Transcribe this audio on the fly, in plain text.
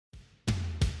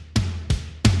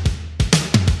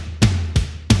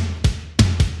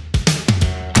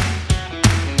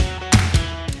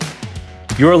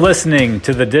You're listening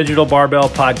to the Digital Barbell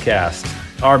Podcast.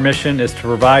 Our mission is to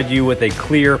provide you with a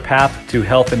clear path to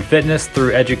health and fitness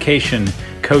through education,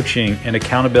 coaching, and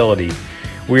accountability.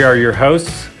 We are your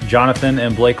hosts, Jonathan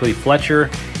and Blakely Fletcher,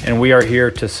 and we are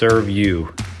here to serve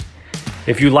you.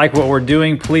 If you like what we're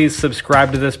doing, please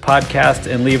subscribe to this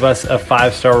podcast and leave us a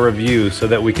 5-star review so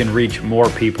that we can reach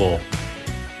more people.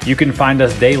 You can find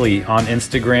us daily on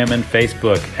Instagram and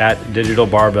Facebook at Digital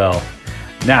Barbell.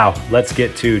 Now, let's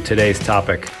get to today's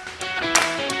topic.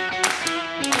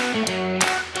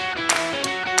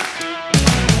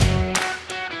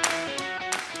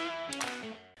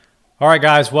 All right,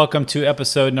 guys, welcome to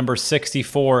episode number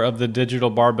 64 of the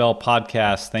Digital Barbell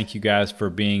Podcast. Thank you guys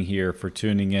for being here, for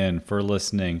tuning in, for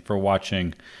listening, for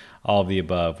watching, all of the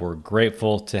above. We're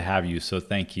grateful to have you, so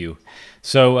thank you.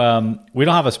 So we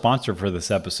don't have a sponsor for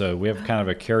this episode. We have kind of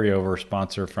a carryover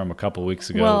sponsor from a couple of weeks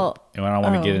ago. And I don't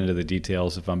want to get into the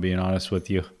details, if I'm being honest with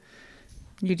you.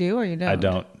 You do or you don't? I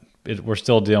don't. We're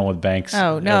still dealing with banks.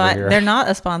 Oh, no, they're not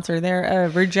a sponsor. They're a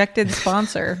rejected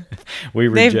sponsor.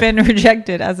 They've been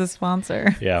rejected as a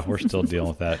sponsor. Yeah, we're still dealing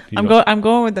with that. I'm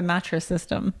going with the mattress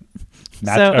system.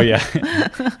 Oh, yeah.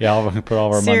 Yeah, I'll put all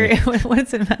of our money.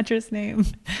 What's the mattress name?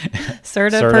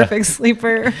 Serta Perfect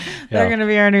Sleeper. Yeah. They're going to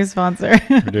be our new sponsor.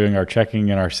 We're doing our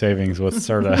checking and our savings with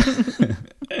Serta.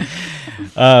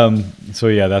 So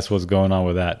yeah, that's what's going on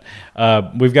with that.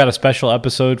 We've got a special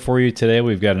episode for you today.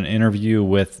 We've got an interview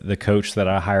with the coach that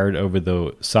I hired over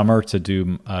the summer to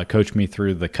do coach me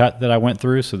through the cut that I went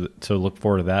through. So look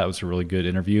forward to that. It was a really good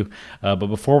interview. But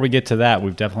before we get to that,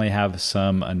 we definitely have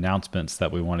some announcements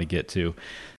that we want to get to.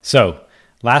 So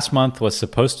last month was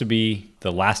supposed to be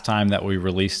the last time that we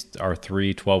released our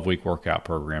 3 12-week workout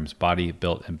programs, Body,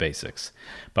 Built, and Basics.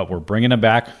 But we're bringing them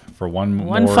back for one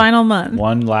final month.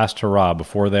 One last hurrah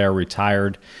before they are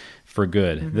retired for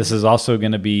good. Mm-hmm. This is also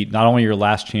going to be not only your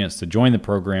last chance to join the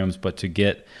programs, but to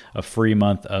get a free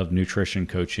month of nutrition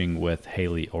coaching with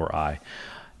Haley or I.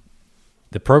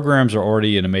 The programs are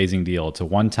already an amazing deal. It's a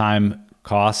one-time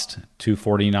cost,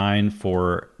 $249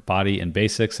 for Body and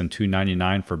Basics and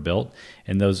 $299 for Built.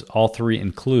 And those all three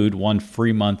include one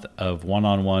free month of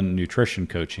one-on-one nutrition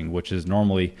coaching, which is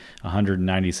normally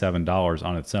 $197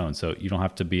 on its own. So you don't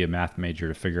have to be a math major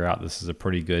to figure out this is a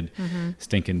pretty good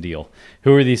stinking deal.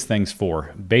 Who are these things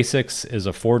for? Basics is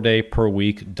a 4-day per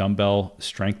week dumbbell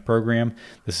strength program.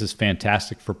 This is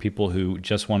fantastic for people who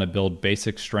just want to build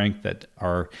basic strength that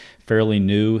are fairly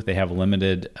new. They have a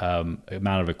limited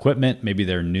amount of equipment. Maybe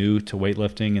they're new to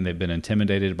weightlifting and they've been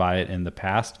intimidated by it in the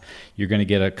past. You're going to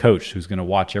get a coach who's going to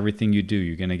watch everything you do.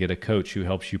 You're going to get a coach who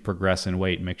helps you progress in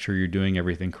weight, make sure you're doing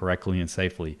everything correctly and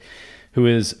safely. Who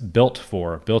is Built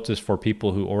for? Built is for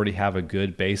people who already have a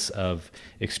good base of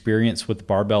experience with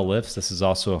barbell lifts. This is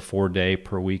also a 4-day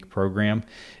per week program.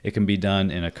 It can be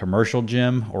done in a commercial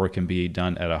gym or it can be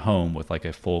done at a home with like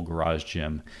a full garage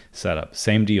gym setup.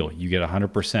 Same deal. You get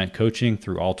 100% coaching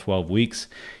through all 12 weeks.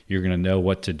 You're going to know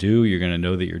what to do. You're going to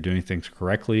know that you're doing things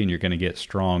correctly and you're going to get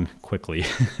strong quickly.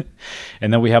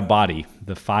 And then we have Body,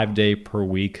 the 5-day per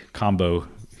week combo,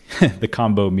 the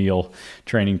combo meal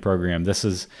training program. This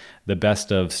is the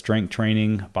best of strength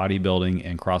training, bodybuilding,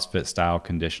 and CrossFit style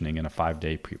conditioning in a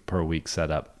 5-day per week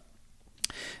setup.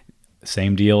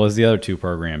 Same deal as the other two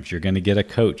programs. You're going to get a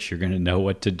coach. You're going to know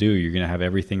what to do. You're going to have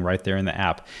everything right there in the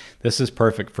app. This is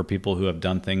perfect for people who have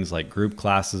done things like group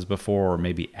classes before or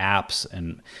maybe apps,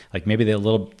 and like maybe they did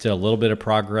a little bit of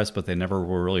progress, but they never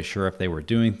were really sure if they were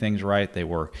doing things right. They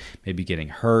were maybe getting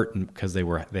hurt because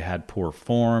they had poor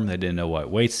form. They didn't know what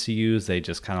weights to use. They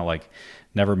just kind of like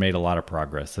never made a lot of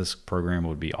progress. This program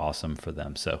would be awesome for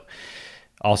them. So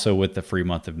also with the free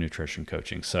month of nutrition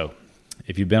coaching. So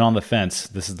if you've been on the fence,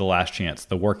 this is the last chance.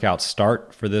 The workouts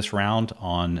start for this round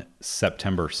on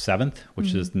September 7th,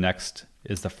 which is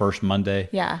the first Monday.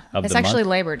 Yeah, of it's the actually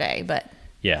month. Labor Day, but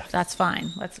yeah, that's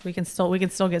fine. We can still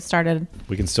get started.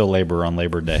 We can still labor on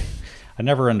Labor Day. I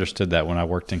never understood that when I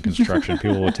worked in construction.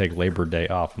 People would take Labor Day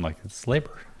off. I'm like, it's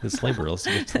labor. It's labor. Let's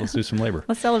do some labor.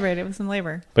 Let's celebrate it with some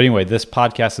labor. But anyway, this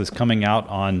podcast is coming out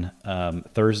on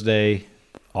Thursday,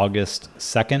 August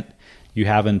 2nd. You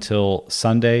have until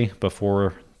Sunday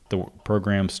before the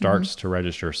program starts to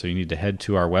register. So you need to head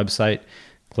to our website,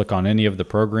 click on any of the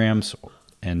programs,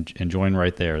 and join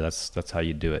right there. That's how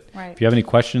you do it. Right. If you have any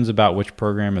questions about which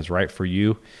program is right for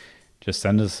you, just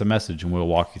send us a message and we'll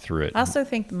walk you through it. I also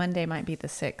think Monday might be the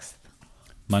 6th.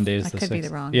 Monday is the 6th. I could be the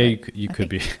wrong. Yeah, you could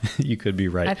be. You could be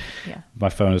right. Yeah. My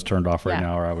phone is turned off right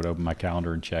now, or I would open my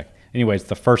calendar and check. Anyways,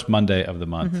 the first Monday of the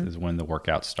month is when the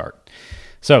workouts start.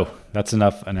 So That's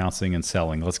enough announcing and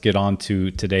selling. Let's get on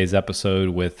to today's episode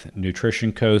with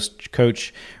nutrition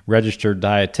coach, registered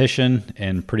dietitian,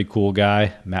 and pretty cool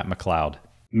guy, Matt McLeod.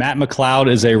 Matt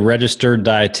McLeod is a registered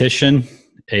dietitian,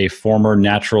 a former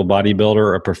natural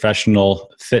bodybuilder, a professional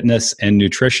fitness and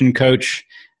nutrition coach,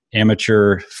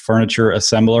 amateur furniture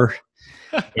assembler,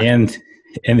 and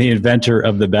the inventor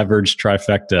of the beverage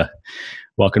trifecta.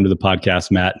 Welcome to the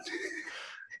podcast, Matt.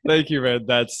 Thank you, man.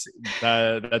 That's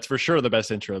for sure the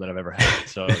best intro that I've ever had.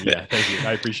 So yeah, thank you.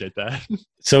 I appreciate that.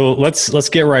 So let's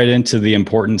get right into the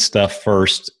important stuff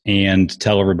first and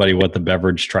tell everybody what the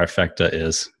beverage trifecta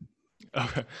is.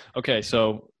 Okay.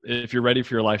 So if you're ready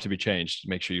for your life to be changed,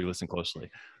 make sure you listen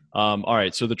closely. All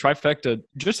right. So the trifecta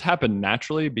just happened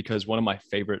naturally because one of my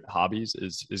favorite hobbies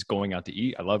is going out to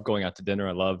eat. I love going out to dinner.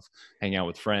 I love hanging out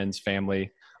with friends, family.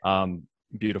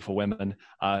 Beautiful women.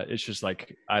 It's just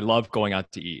like, I love going out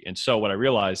to eat. And so what I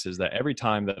realized is that every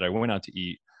time that I went out to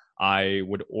eat, I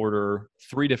would order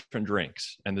 3 different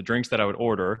drinks. And the drinks that I would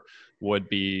order would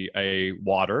be a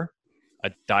water,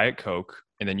 a Diet Coke,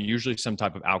 and then usually some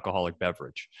type of alcoholic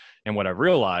beverage. And what I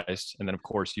realized, and then of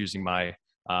course, using my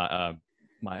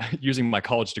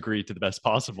college degree to the best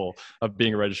possible of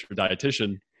being a registered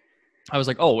dietitian, I was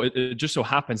like, oh, it just so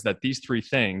happens that these 3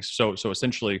 things, so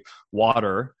essentially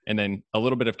water and then a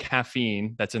little bit of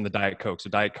caffeine that's in the Diet Coke. So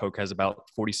Diet Coke has about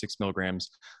 46 milligrams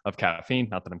of caffeine,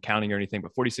 not that I'm counting or anything,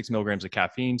 but 46 milligrams of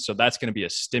caffeine. So that's going to be a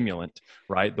stimulant,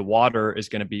 right? The water is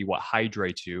going to be what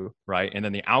hydrates you, right? And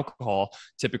then the alcohol,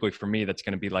 typically for me, that's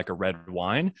going to be like a red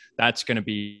wine. That's going to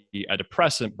be a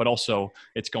depressant, but also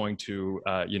it's going to,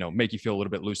 make you feel a little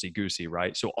bit loosey-goosey,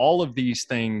 right? So all of these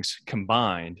things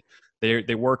combined,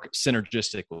 they work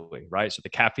synergistically, right? So the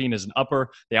caffeine is an upper,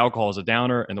 the alcohol is a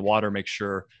downer, and the water makes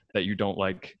sure that you don't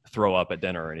like throw up at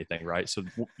dinner or anything, right? So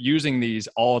using these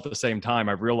all at the same time,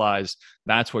 I've realized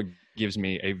that's what gives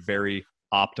me a very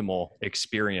optimal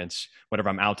experience whenever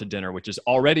I'm out to dinner, which is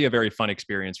already a very fun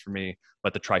experience for me,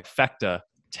 but the trifecta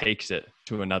takes it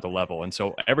to another level. And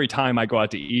so every time I go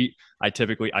out to eat, I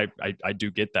typically, I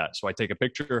do get that. So I take a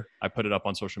picture, I put it up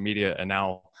on social media, and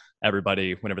now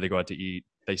everybody, whenever they go out to eat,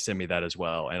 they send me that as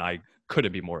well. And I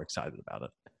couldn't be more excited about it.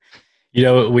 You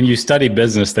know, when you study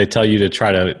business, they tell you to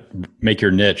try to make your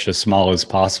niche as small as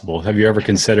possible. Have you ever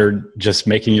considered just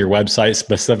making your website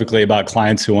specifically about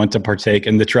clients who want to partake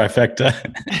in the trifecta?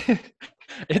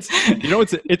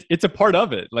 It's a part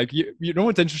of it. Like, you know,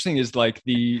 what's interesting is like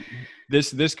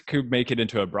this could make it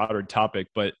into a broader topic,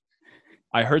 but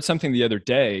I heard something the other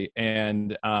day,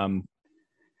 and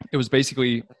it was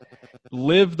basically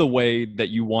live the way that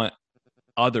you want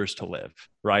others to live,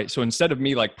 right? So instead of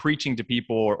me like preaching to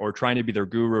people or trying to be their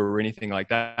guru or anything like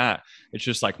that, it's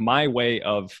just like my way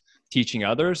of teaching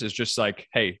others is just like,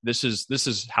 hey, this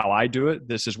is how I do it.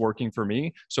 This is working for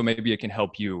me. So maybe it can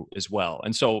help you as well.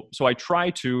 And so I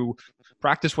try to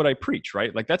practice what I preach,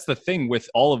 right? Like that's the thing with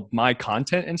all of my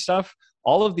content and stuff,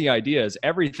 all of the ideas,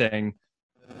 everything,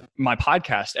 my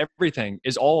podcast, everything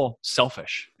is all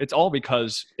selfish. It's all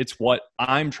because it's what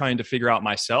I'm trying to figure out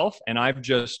myself. And I've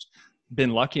just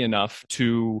been lucky enough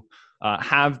to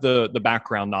have the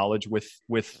background knowledge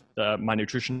with my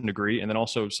nutrition degree, and then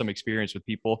also some experience with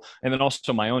people, and then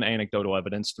also my own anecdotal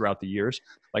evidence throughout the years.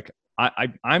 Like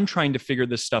I'm trying to figure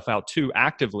this stuff out too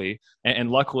actively. And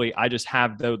luckily I just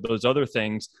have those other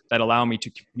things that allow me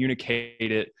to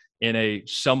communicate it in a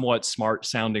somewhat smart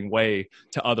sounding way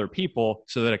to other people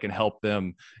so that it can help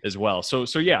them as well. So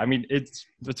yeah, I mean, it's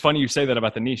funny you say that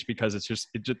about the niche, because it just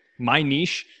my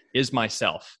niche is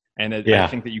myself. And I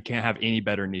think that you can't have any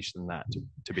better niche than that,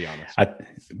 to be honest.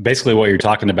 Basically what you're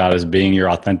talking about is being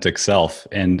your authentic self.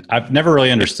 And I've never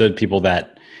really understood people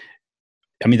that,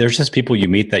 I mean, there's just people you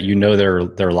meet that, you know,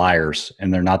 they're liars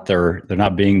and they're not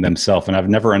being themselves. And I've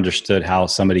never understood how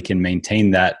somebody can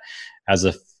maintain that as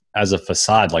a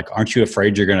facade. Like, aren't you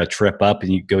afraid you're going to trip up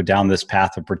and you go down this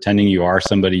path of pretending you are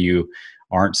somebody you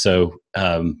aren't? So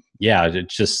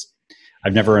it's just,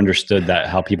 I've never understood that,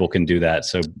 how people can do that.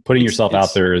 So putting yourself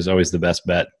out there is always the best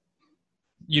bet.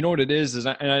 You know what it is, and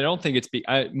I don't think it's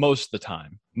most of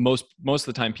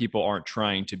the time people aren't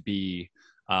trying to be,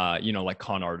 like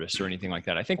con artists or anything like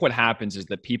that. I think what happens is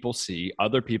that people see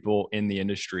other people in the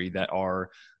industry that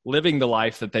are living the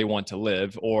life that they want to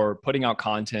live, or putting out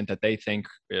content that they think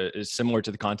is similar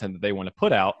to the content that they want to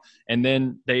put out. And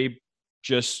then they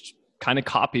just kind of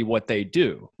copy what they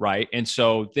do, right? And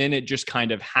so then it just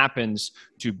kind of happens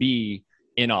to be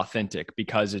inauthentic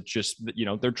because it just,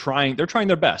 they're trying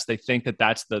their best. They think that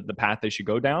that's the path they should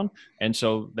go down. And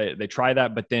so they try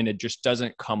that, but then it just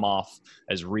doesn't come off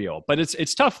as real. But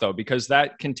it's tough though, because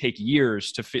that can take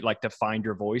years to to find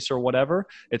your voice or whatever.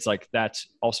 It's like, that's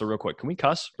also real quick. Can we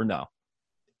cuss or no?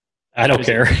 I don't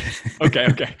care.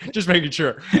 Okay. Just making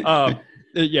sure.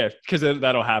 Yeah, because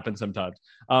that'll happen sometimes.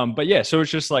 But yeah, so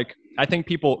it's just like, I think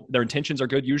people, their intentions are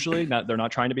good usually. They're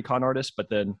not trying to be con artists, but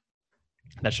then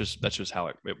that's just how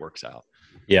it works out.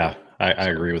 Yeah, I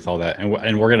agree with all that.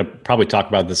 And we're going to probably talk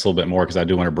about this a little bit more, because I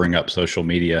do want to bring up social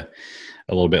media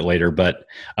a little bit later. But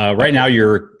right now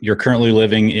you're currently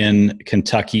living in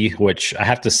Kentucky, which I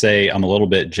have to say I'm a little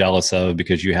bit jealous of,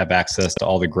 because you have access to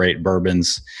all the great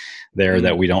bourbons there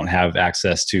that we don't have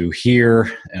access to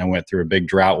here. And I went through a big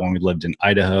drought when we lived in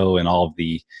Idaho, and all of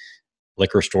the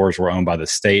liquor stores were owned by the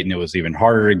state, and it was even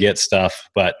harder to get stuff.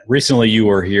 But recently you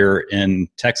were here in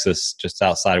Texas, just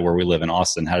outside of where we live in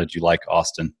Austin. How did you like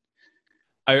Austin?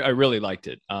 I really liked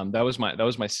it. That was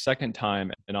my second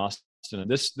time in Austin.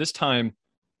 This time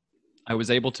I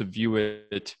was able to view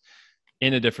it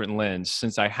in a different lens,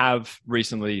 since I have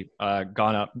recently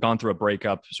gone through a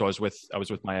breakup. So I was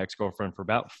with my ex-girlfriend for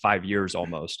about 5 years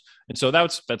almost. And so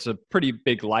that's a pretty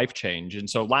big life change. And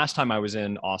so last time I was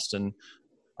in Austin,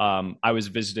 I was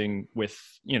visiting with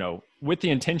the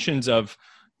intentions of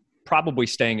probably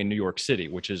staying in New York City,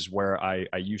 which is where I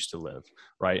used to live,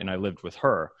 right? And I lived with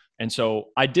her. And so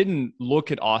I didn't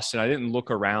look at Austin. I didn't look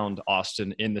around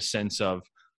Austin in the sense of,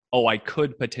 oh, I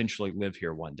could potentially live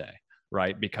here one day,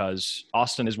 right? Because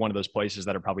Austin is one of those places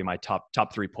that are probably my top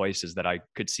 3 places that I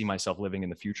could see myself living in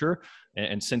the future.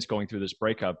 And since going through this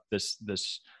breakup, this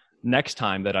next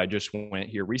time that I just went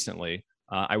here recently,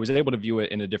 I was able to view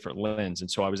it in a different lens.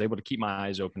 And so I was able to keep my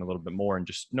eyes open a little bit more and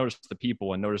just notice the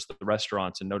people and notice the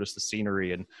restaurants and notice the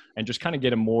scenery and just kind of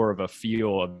get a more of a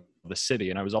feel of the city.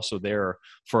 And I was also there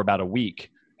for about a week.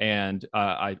 And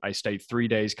I stayed 3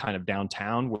 days kind of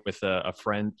downtown with a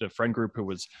friend group who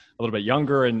was a little bit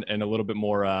younger and a little bit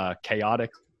more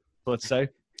chaotic, let's say.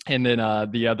 And then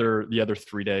the other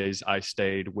 3 days I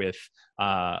stayed with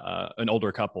an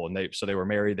older couple, and they were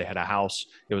married. They had a house.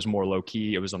 It was more low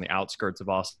key. It was on the outskirts of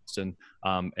Austin,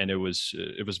 and it was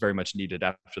very much needed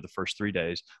after the first 3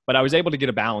 days. But I was able to get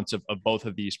a balance of both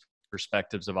of these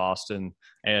perspectives of Austin.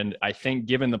 And I think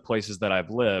given the places that I've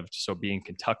lived, so being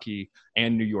Kentucky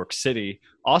and New York City,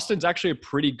 Austin's actually a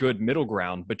pretty good middle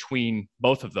ground between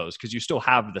both of those, because you still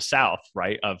have the South,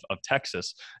 right, of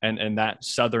Texas and that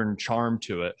Southern charm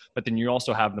to it. But then you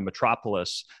also have the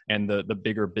metropolis and the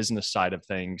bigger business side of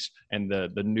things and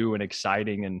the new and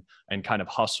exciting and kind of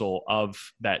hustle of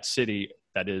that city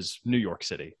that is New York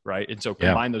City, right? And so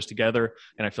combine those together,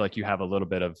 and I feel like you have a little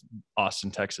bit of Austin,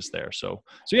 Texas there. So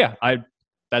yeah,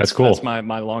 that's cool. That's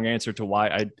my long answer to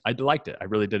why I liked it. I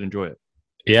really did enjoy it.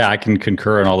 Yeah, I can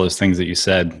concur on all those things that you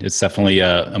said. It's definitely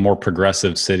a more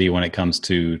progressive city when it comes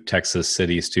to Texas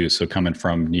cities too. So coming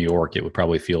from New York, it would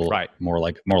probably feel more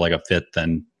like a fit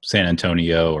than San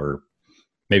Antonio or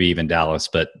maybe even Dallas.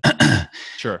 But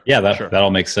sure, that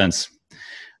all makes sense.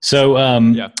 So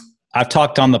I've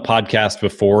talked on the podcast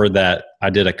before that I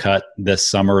did a cut this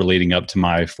summer leading up to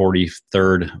my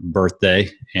 43rd birthday,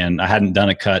 and I hadn't done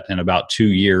a cut in about 2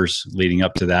 years leading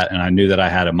up to that. And I knew that I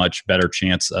had a much better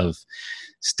chance of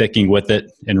sticking with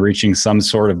it and reaching some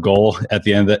sort of goal at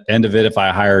the end of it if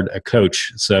I hired a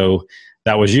coach. So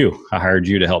that was you. I hired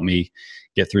you to help me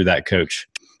get through that cut.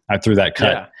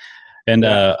 Yeah. And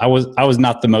I was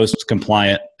not the most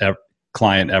compliant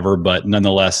client ever, but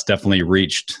nonetheless definitely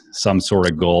reached some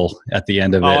sort of goal at the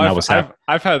end of it. And I was happy.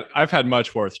 I've had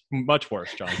much worse,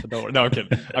 John. So no, I'm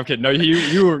kidding. I'm kidding. No,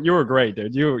 you were great,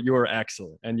 dude. You were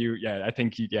excellent. And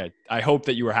I hope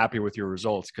that you were happy with your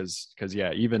results because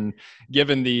even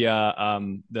given the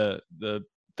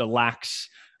lax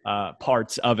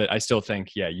parts of it, I still think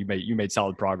you made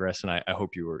solid progress, and I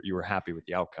hope you were happy with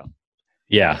the outcome.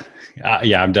 Yeah.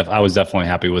 I was definitely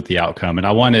happy with the outcome, and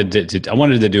I wanted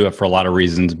to do it for a lot of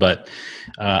reasons, but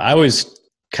I always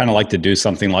kind of like to do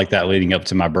something like that leading up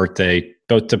to my birthday,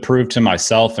 both to prove to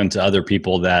myself and to other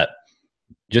people that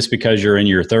just because you're in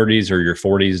your 30s or your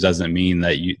 40s doesn't mean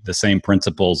that the same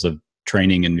principles of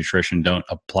training and nutrition don't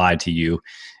apply to you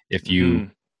if you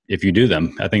do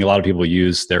them. I think a lot of people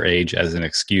use their age as an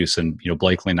excuse, and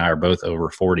Blakely and I are both over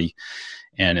 40,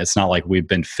 and it's not like we've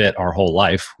been fit our whole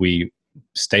life. We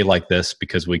stay like this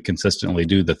because we consistently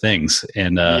do the things,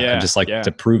 and I just like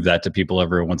to prove that to people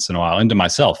every once in a while and to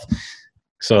myself,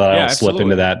 so that I don't slip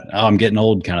into that I'm getting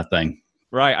old kind of thing.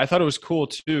 Right. I thought it was cool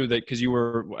too that because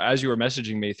as you were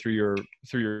messaging me through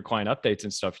your client updates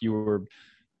and stuff, you were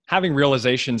having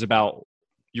realizations about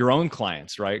your own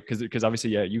clients, right? Because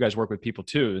obviously, yeah, you guys work with people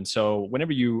too. And so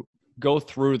whenever you go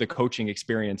through the coaching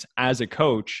experience as a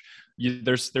coach,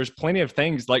 there's plenty of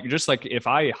things, like just like if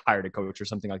I hired a coach or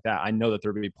something like that, I know that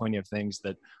there would be plenty of things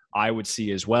that I would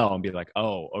see as well and be like,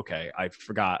 oh, okay, I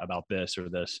forgot about this or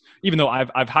this, even though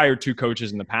I've hired 2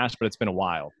 coaches in the past, but it's been a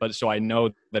while. But so I know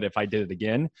that if I did it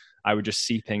again, I would just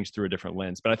see things through a different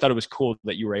lens. But I thought it was cool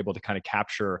that you were able to kind of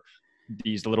capture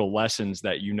these little lessons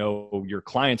that, you know, your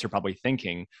clients are probably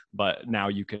thinking, but now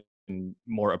you can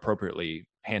more appropriately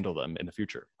handle them in the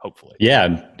future, hopefully.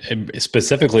 Yeah. And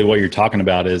specifically what you're talking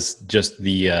about is just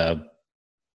the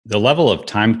level of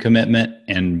time commitment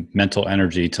and mental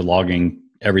energy to logging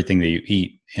everything that you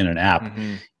eat in an app.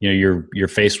 Mm-hmm. You know, you're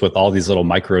faced with all these little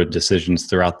micro decisions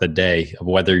throughout the day of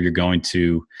whether you're going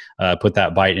to put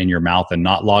that bite in your mouth and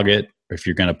not log it, or if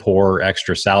you're going to pour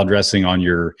extra salad dressing on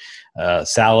your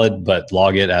salad, but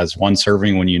log it as 1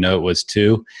 serving when you know it was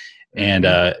 2. And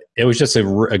it was just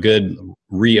a good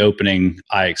reopening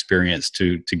eye experience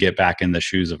to get back in the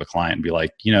shoes of a client and be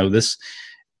like, you know,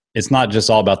 it's not just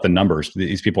all about the numbers.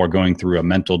 These people are going through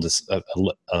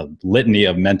a litany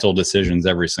of mental decisions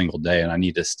every single day, and I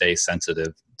need to stay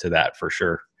sensitive to that for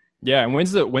sure. Yeah. And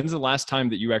when's the last time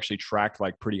that you actually tracked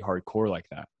like pretty hardcore like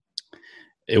that?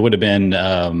 It would have been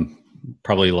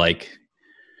probably like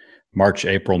March,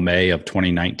 April, May of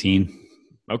 2019.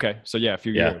 Okay. So yeah, a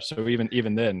few years. So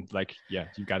even then, like, yeah,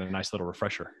 you got a nice little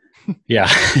refresher. Yeah.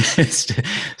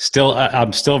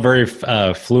 I'm still very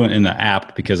fluent in the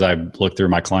app because I look through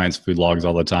my clients' food logs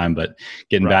all the time, but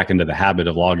getting back into the habit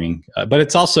of logging. But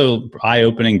it's also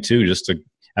eye-opening too, just to,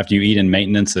 after you eat in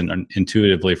maintenance and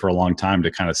intuitively for a long time,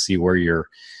 to kind of see where your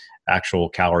actual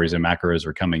calories and macros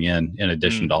are coming in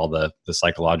addition to all the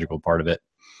psychological part of it.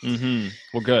 Mm-hmm.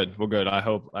 Well, good.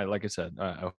 Like I said,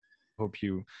 I hope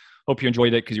you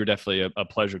enjoyed it, because you're definitely a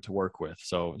pleasure to work with.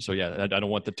 So yeah, I don't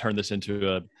want to turn this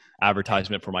into an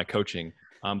advertisement for my coaching.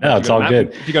 No, it's all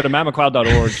good. If you go to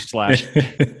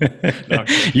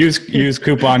mattmcleod.org/ use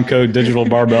coupon code Digital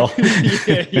Barbell.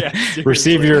 yeah,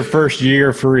 receive your first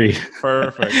year free.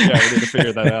 Perfect. Yeah, we need to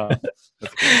figure that out.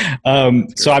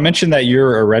 So I mentioned that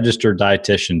you're a registered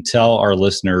dietitian. Tell our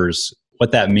listeners what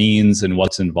that means and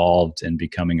what's involved in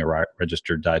becoming a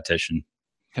registered dietitian.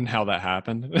 And how that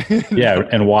happened. Yeah,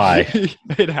 and why.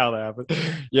 And how that happened.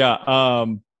 Yeah.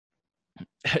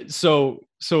 So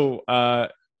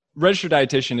registered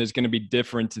dietitian is going to be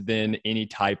different than any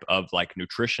type of like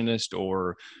nutritionist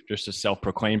or just a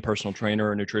self-proclaimed personal trainer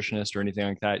or nutritionist or anything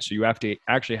like that. So you actually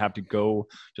have to go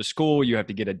to school. You have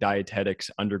to get a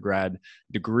dietetics undergrad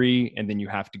degree, and then you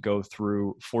have to go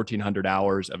through 1,400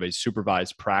 hours of a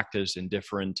supervised practice in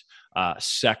different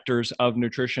sectors of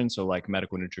nutrition. So like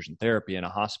medical nutrition therapy in a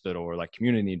hospital, or like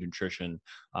community nutrition,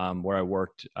 where I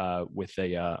worked with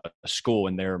a school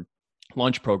in their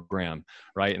lunch program,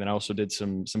 right? And then I also did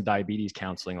some diabetes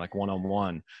counseling, like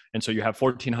one-on-one. And so you have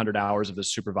 1,400 hours of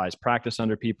this supervised practice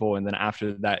under people. And then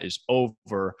after that is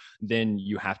over, then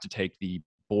you have to take the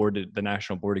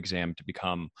national board exam to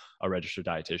become a registered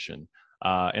dietitian.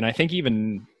 And I think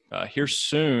even here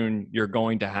soon, you're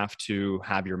going to have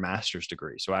your master's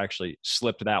degree. So I actually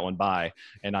slipped that one by,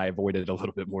 and I avoided a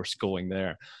little bit more schooling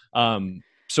there.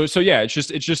 So yeah, it's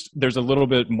just there's a little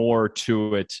bit more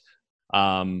to it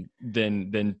than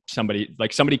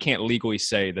somebody can't legally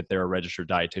say that they're a registered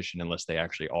dietitian unless they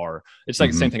actually are. It's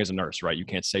like the same thing as a nurse, right? You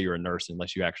can't say you're a nurse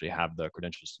unless you actually have the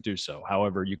credentials to do so.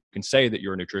 However, you can say that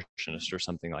you're a nutritionist or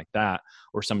something like that,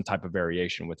 or some type of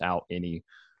variation without any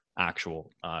actual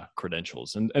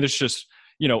credentials. And it's just,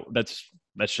 you know, that's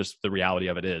just the reality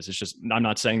of it is. It's just, I'm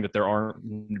not saying that there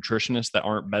aren't nutritionists that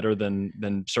aren't better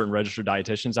than certain registered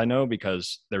dietitians I know,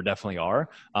 because there definitely are,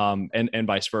 and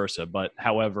vice versa. But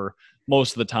however,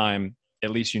 most of the time, at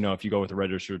least, you know, if you go with a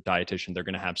registered dietitian, they're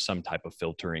going to have some type of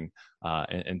filtering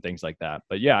and things like that.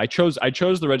 But yeah, I chose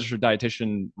the registered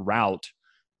dietitian route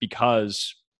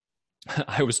because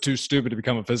I was too stupid to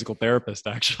become a physical therapist.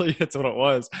 Actually, that's what it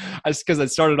was. Because I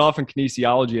started off in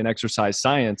kinesiology and exercise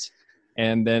science,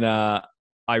 and then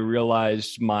I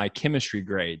realized my chemistry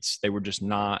grades, they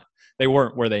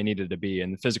weren't where they needed to be.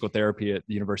 And the physical therapy at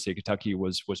the University of Kentucky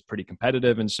was pretty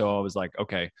competitive. And so I was like,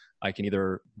 okay, I can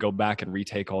either go back and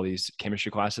retake all these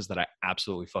chemistry classes that I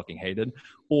absolutely fucking hated,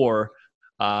 or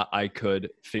I could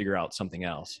figure out something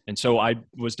else. And so I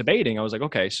was debating. I was like,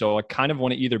 okay, so I kind of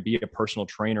want to either be a personal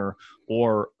trainer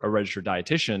or a registered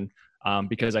dietitian,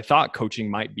 because I thought coaching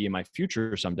might be in my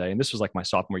future someday. And this was like my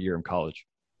sophomore year in college.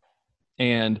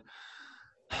 And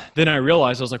then I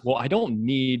realized, I was like, well, I don't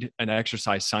need an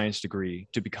exercise science degree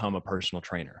to become a personal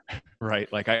trainer,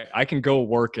 right? Like I can go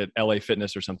work at LA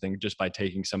Fitness or something just by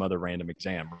taking some other random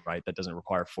exam, right? That doesn't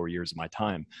require 4 years of my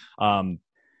time.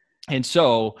 And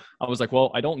so I was like,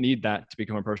 well, I don't need that to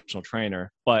become a personal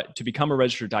trainer, but to become a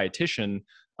registered dietitian,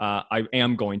 I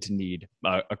am going to need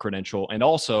a credential. And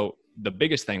also the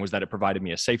biggest thing was that it provided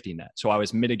me a safety net. So I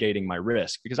was mitigating my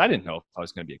risk because I didn't know if I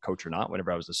was going to be a coach or not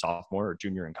whenever I was a sophomore or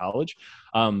junior in college.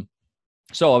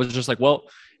 So I was just like, well,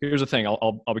 here's the thing.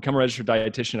 I'll become a registered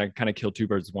dietitian. I can kind of kill two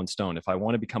birds with one stone. If I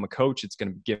want to become a coach, it's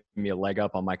going to give me a leg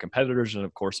up on my competitors. And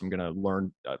of course, I'm going to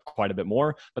learn quite a bit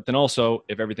more. But then also,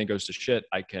 if everything goes to shit,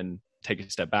 I can take a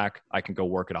step back. I can go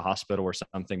work at a hospital or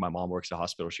something. My mom works at a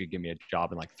hospital. She could give me a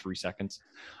job in like 3 seconds.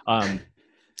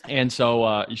 And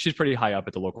so she's pretty high up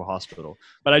at the local hospital,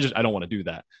 but I don't want to do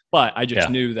that. But I just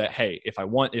knew that, hey, if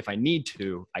I need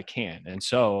to, I can. And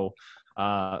so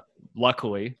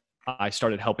luckily, I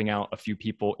started helping out a few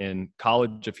people in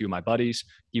college, a few of my buddies.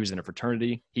 He was in a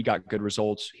fraternity. He got good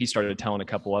results. He started telling a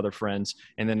couple other friends,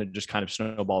 and then it just kind of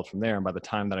snowballed from there. And by the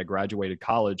time that I graduated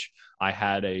college, I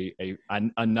had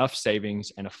enough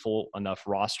savings and a full enough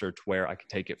roster to where I could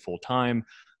take it full time.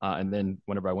 And then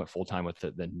whenever I went full time with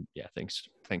it, then things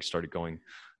started going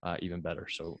even better.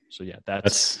 So yeah,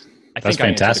 that's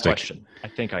fantastic. I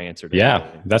think I answered it. Yeah,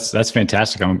 that's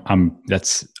fantastic.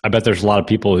 I bet there's a lot of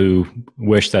people who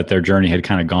wish that their journey had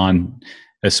kind of gone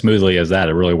as smoothly as that.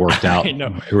 It really worked out. I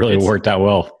know. It really worked out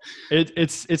well.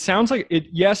 It sounds like it.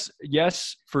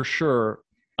 Yes, for sure.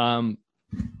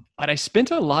 But I spent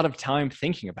a lot of time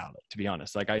thinking about it, to be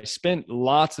honest. Like I spent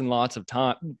lots and lots of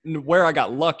time. Where I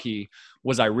got lucky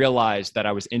was I realized that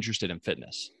I was interested in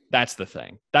fitness. That's the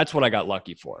thing. That's what I got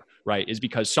lucky for, right? Is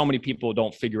because so many people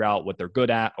don't figure out what they're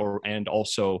good at and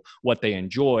also what they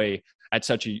enjoy at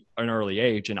such an early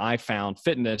age. And I found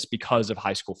fitness because of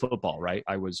high school football, right?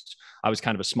 I was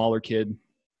kind of a smaller kid.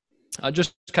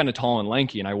 Just kind of tall and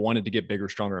lanky, and I wanted to get bigger,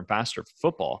 stronger, and faster for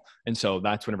football. And so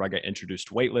that's whenever I got introduced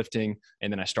to weightlifting,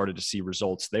 and then I started to see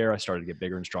results there. I started to get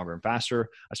bigger and stronger and faster.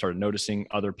 I started noticing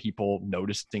other people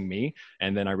noticing me,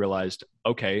 and then I realized,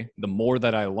 okay, the more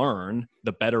that I learn,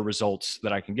 the better results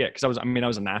that I can get. Because I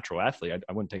was a natural athlete.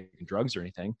 I wasn't taking drugs or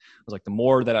anything. I was like, the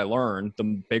more that I learn,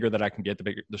 the bigger that I can get,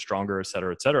 the stronger, et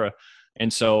cetera, et cetera.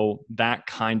 And so that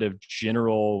kind of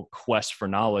general quest for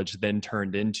knowledge then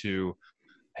turned into,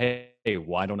 hey,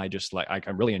 why don't I just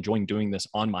I'm really enjoying doing this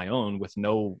on my own with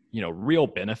no, real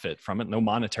benefit from it, no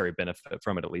monetary benefit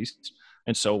from it at least.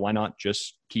 And so why not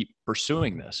just keep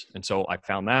pursuing this? And so I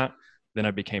found that. Then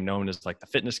I became known as like the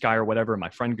fitness guy or whatever in my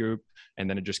friend group. And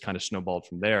then it just kind of snowballed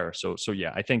from there. So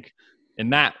yeah, I think in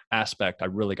that aspect, I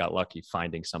really got lucky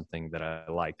finding something that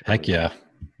I liked. Heck yeah.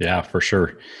 Yeah, for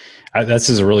sure. This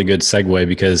is a really good segue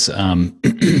because,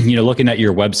 looking at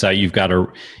your website, you've got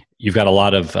a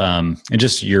lot of, and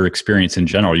just your experience in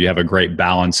general, you have a great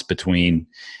balance between,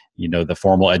 the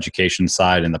formal education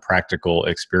side and the practical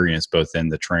experience, both in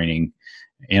the training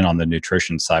and on the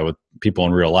nutrition side with people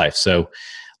in real life. So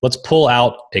let's pull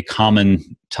out a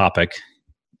common topic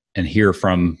and hear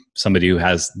from somebody who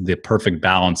has the perfect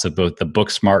balance of both the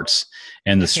book smarts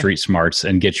and the street smarts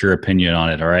and get your opinion on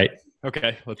it. All right.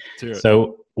 Okay. Let's do it.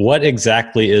 So what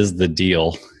exactly is the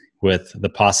deal with the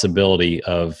possibility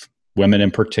of women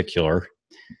in particular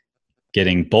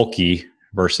getting bulky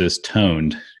versus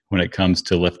toned when it comes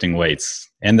to lifting weights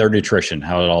and their nutrition,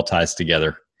 how it all ties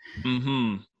together?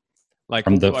 Mm-hmm. Like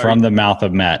from the mouth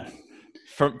of Matt.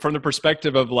 From the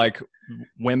perspective of like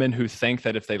women who think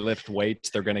that if they lift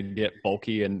weights, they're going to get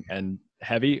bulky and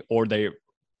heavy, or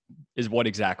what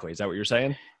exactly? Is that what you're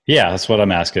saying? Yeah, that's what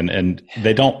I'm asking. And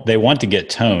they want to get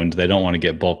toned. They don't want to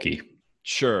get bulky.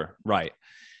 Sure. Right.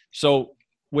 So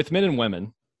with men and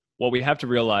women, what we have to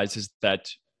realize is that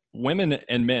women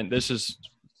and men,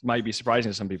 might be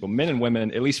surprising to some people, men and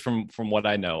women, at least from what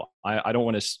I know, I don't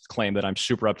want to claim that I'm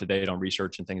super up to date on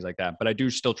research and things like that, but I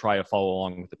do still try to follow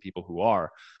along with the people who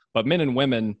are. But men and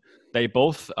women, they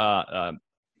both,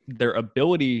 their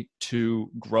ability to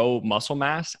grow muscle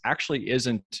mass actually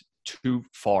isn't too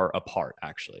far apart,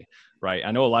 actually, right?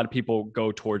 I know a lot of people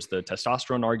go towards the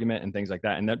testosterone argument and things like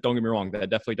that. And don't get me wrong,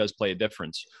 that definitely does play a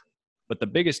difference. But the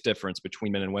biggest difference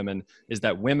between men and women is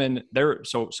that women,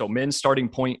 so men's starting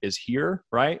point is here,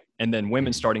 right? And then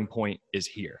women's starting point is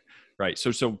here, right?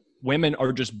 So women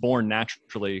are just born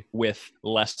naturally with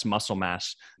less muscle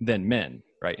mass than men,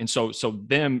 right? And so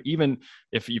them, even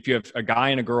if you have a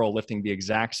guy and a girl lifting the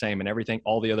exact same and everything,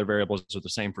 all the other variables are the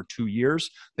same for 2 years,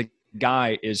 the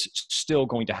guy is still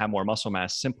going to have more muscle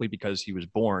mass simply because he was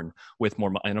born with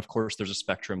more. And of course, there's a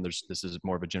spectrum. This is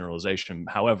more of a generalization.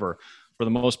 However, for the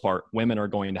most part, women are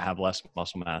going to have less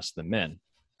muscle mass than men.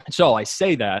 So I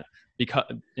say that because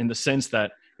in the sense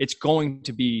that it's going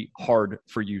to be hard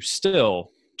for you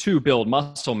still to build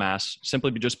muscle mass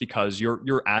simply just because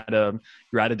you're at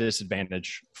a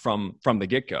disadvantage from the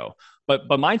get-go.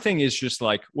 But my thing is just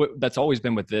like that's always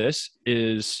been with this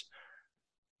is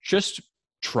just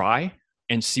try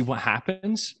and see what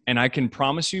happens. And I can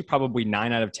promise you probably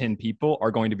 9 out of 10 people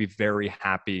are going to be very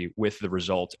happy with the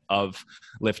result of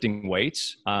lifting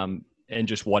weights and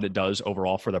just what it does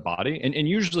overall for their body. And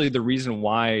usually the reason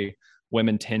why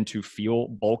women tend to feel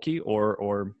bulky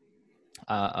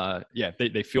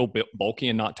they feel bulky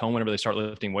and not toned whenever they start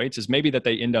lifting weights is maybe that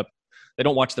they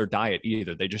don't watch their diet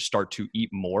either. They just start to eat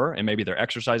more and maybe they're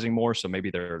exercising more. So maybe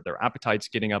their appetite's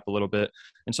getting up a little bit.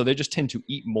 And so they just tend to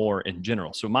eat more in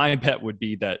general. So my bet would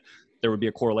be that there would be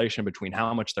a correlation between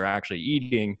how much they're actually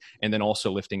eating and then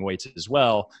also lifting weights as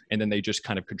well. And then they just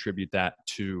kind of contribute that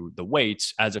to the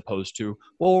weights as opposed to,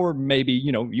 or maybe,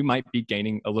 you might be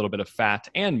gaining a little bit of fat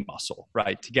and muscle,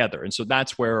 right, together. And so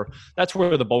that's where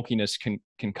the bulkiness can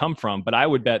come from. But I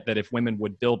would bet that if women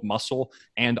would build muscle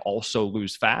and also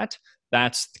lose fat,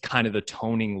 that's kind of the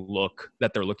toning look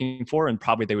that they're looking for. And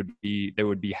probably they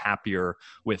would be happier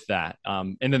with that.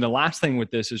 And then the last thing with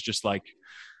this is just like,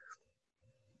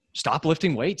 stop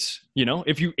lifting weights.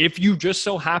 If you just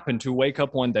so happen to wake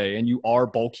up one day and you are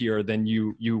bulkier than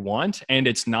you want, and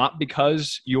it's not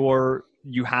because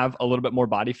you have a little bit more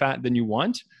body fat than you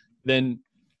want, then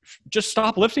just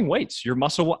stop lifting weights. Your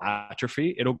muscle will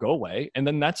atrophy. It'll go away. And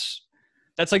then that's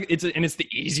like, it's the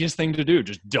easiest thing to do.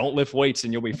 Just don't lift weights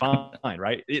and you'll be fine.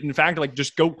 Right. In fact, like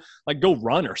just go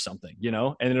run or something, and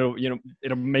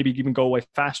it'll maybe even go away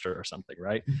faster or something.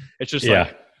 Right. It's just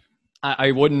like,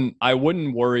 I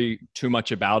wouldn't worry too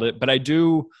much about it, but I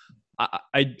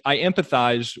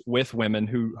empathize with women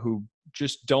who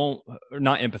just don't, or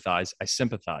not empathize. I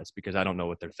sympathize because I don't know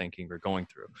what they're thinking or going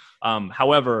through.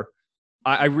 However,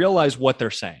 I realize what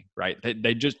they're saying, right?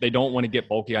 They don't want to get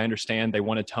bulky. I understand they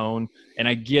want to tone, and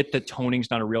I get that toning's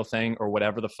not a real thing or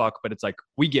whatever the fuck, but it's like,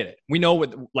 we get it. We know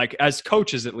what, like as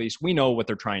coaches, at least we know what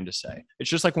they're trying to say. It's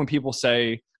just like when people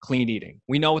say clean eating,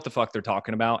 we know what the fuck they're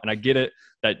talking about. And I get it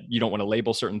that you don't want to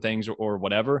label certain things or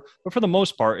whatever, but for the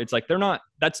most part, it's like,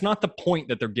 that's not the point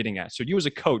that they're getting at. So you as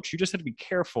a coach, you just have to be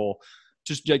careful.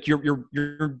 Just like you're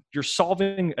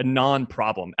solving a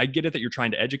non-problem. I get it that you're trying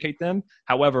to educate them.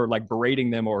 However, like berating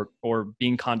them or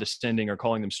being condescending or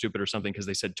calling them stupid or something because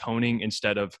they said toning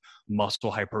instead of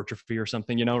muscle hypertrophy or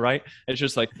something, right? It's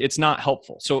just like, it's not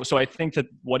helpful. So I think that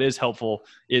what is helpful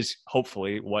is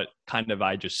hopefully what kind of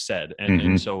I just said.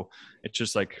 And so it's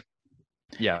just like,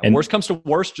 and worst comes to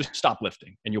worst, just stop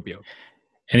lifting and you'll be okay.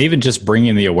 And even just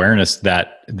bringing the awareness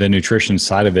that the nutrition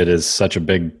side of it is such a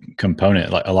big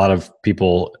component. Like a lot of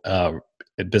people,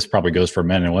 this probably goes for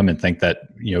men and women, think that,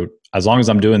 as long as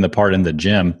I'm doing the part in the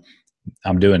gym,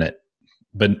 I'm doing it,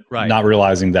 but not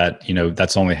realizing that,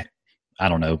 that's only,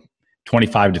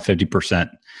 25 to 50%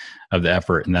 of the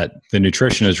effort, and that the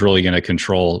nutrition is really going to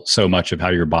control so much of how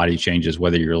your body changes,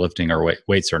 whether you're lifting or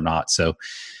weights or not. So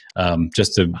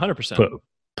just to 100%.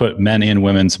 Put men and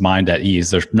women's mind at ease.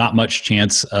 There's not much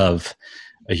chance of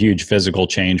a huge physical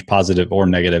change, positive or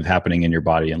negative, happening in your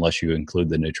body unless you include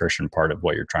the nutrition part of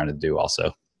what you're trying to do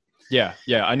also. Yeah.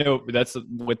 I know that's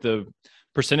with the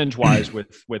percentage wise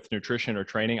with nutrition or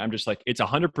training. I'm just like, it's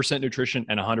 100% nutrition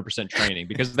and 100% training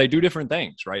because they do different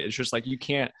things, right? It's just like, you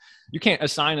can't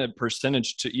assign a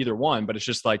percentage to either one, but it's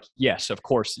just like, yes, of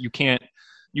course you can't,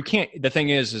 the thing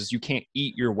is you can't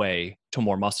eat your way to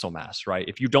more muscle mass, right?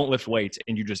 If you don't lift weights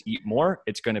and you just eat more,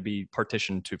 it's going to be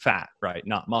partitioned to fat, right?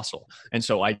 Not muscle. And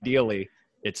so ideally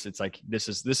it's like, this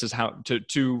is how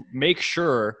to make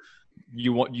sure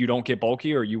you don't get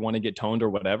bulky or you want to get toned or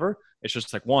whatever. It's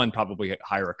just like, one, probably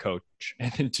hire a coach.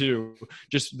 And then two,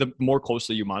 just the more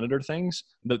closely you monitor things,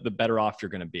 the better off you're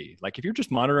going to be. Like if you're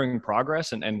just monitoring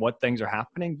progress and what things are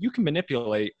happening, you can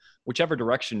manipulate whichever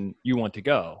direction you want to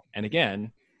go. And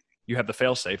again, you have the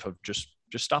fail safe of just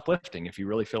stop lifting if you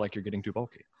really feel like you're getting too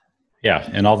bulky. Yeah.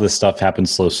 And all this stuff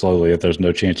happens slowly. If there's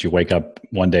no chance you wake up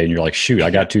one day and you're like, shoot, I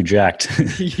got too jacked.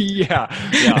 Yeah.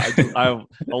 I'll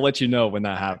let you know when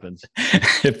that happens.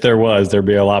 If there'd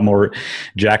be a lot more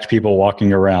jacked people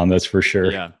walking around. That's for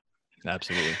sure. Yeah,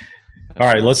 absolutely. All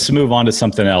right, let's move on to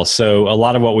something else. So a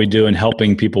lot of what we do in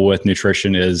helping people with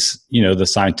nutrition is, the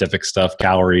scientific stuff,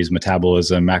 calories,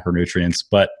 metabolism, macronutrients,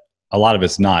 but a lot of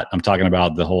it's not. I'm talking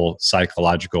about the whole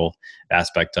psychological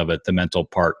aspect of it, the mental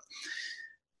part.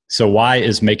 So why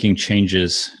is making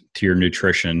changes to your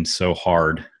nutrition so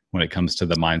hard when it comes to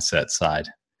the mindset side?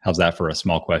 How's that for a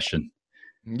small question?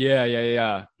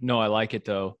 Yeah. No, I like it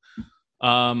though.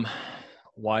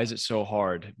 Why is it so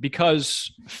hard?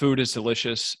 Because food is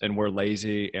delicious and we're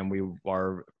lazy, and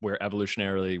we're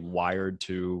evolutionarily wired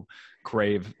to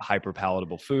crave hyper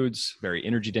palatable foods, very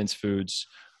energy dense foods.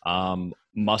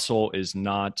 Muscle is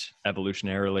not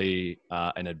evolutionarily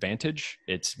an advantage.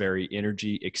 It's very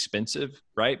energy expensive,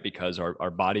 right? Because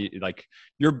our body, like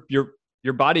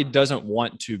your body doesn't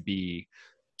want to be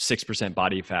 6%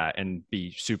 body fat and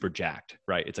be super jacked,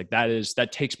 right? It's like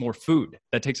that takes more food.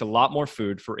 That takes a lot more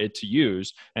food for it to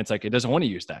use. And it's like, it doesn't want to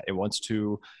use that. It wants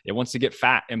to get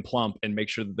fat and plump and make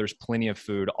sure that there's plenty of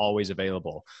food always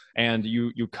available. And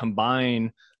you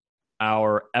combine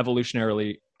our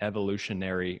evolutionary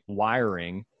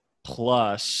wiring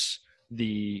plus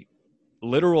the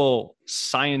literal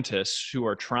scientists who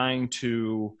are trying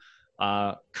to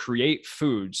create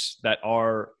foods that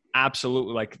are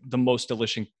absolutely like the most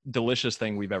delicious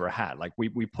thing we've ever had. Like we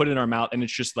put it in our mouth, and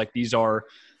it's just like these are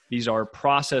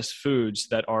processed foods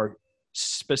that are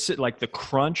specific, like the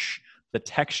crunch, the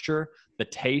texture, the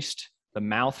taste, the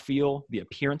mouthfeel, the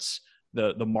appearance,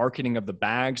 the marketing of the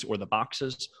bags or the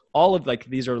boxes. All of like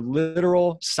these are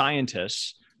literal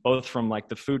scientists, both from like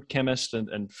the food chemist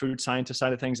and food scientist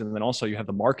side of things, and then also you have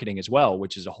the marketing as well,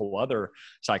 which is a whole other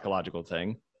psychological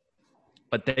thing.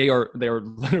 But they are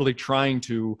literally trying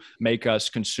to make us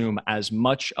consume as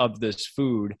much of this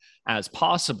food as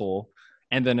possible.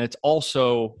 And then it's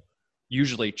also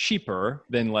usually cheaper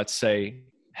than, let's say,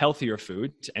 healthier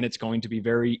foods. And it's going to be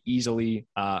very easily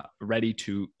ready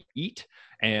to eat.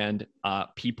 And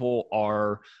people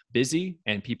are busy,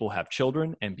 and people have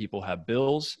children, and people have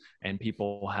bills, and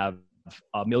people have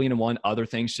 1,000,001 other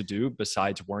things to do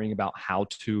besides worrying about how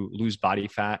to lose body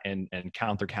fat and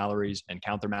count their calories and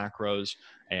count their macros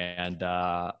and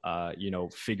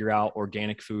figure out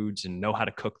organic foods and know how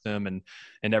to cook them and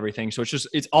everything. So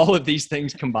it's all of these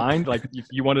things combined. Like if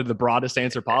you wanted the broadest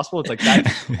answer possible, it's like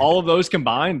that, all of those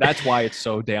combined. That's why it's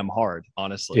so damn hard,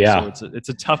 honestly. Yeah. So it's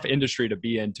a tough industry to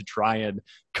be in to try and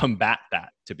combat that,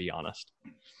 to be honest.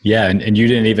 Yeah. And you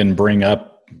didn't even bring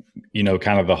up,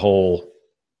 kind of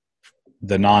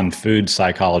the non-food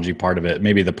psychology part of it,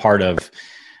 maybe the part of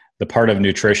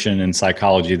nutrition and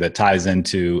psychology that ties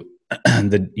into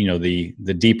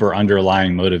the deeper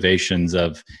underlying motivations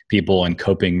of people and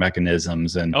coping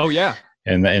mechanisms and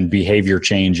and behavior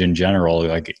change in general.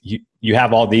 Like you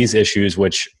have all these issues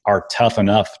which are tough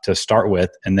enough to start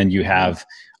with, and then you have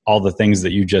all the things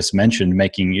that you just mentioned,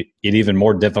 making it even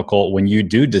more difficult when you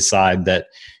do decide that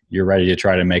you're ready to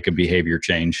try to make a behavior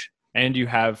change. And you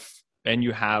have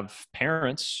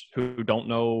parents who don't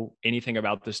know anything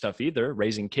about this stuff either,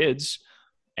 raising kids,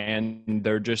 and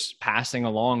they're just passing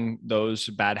along those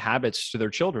bad habits to their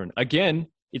children. Again,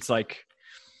 it's like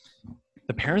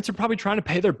the parents are probably trying to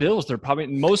pay their bills. They're probably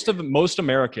most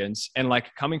Americans, and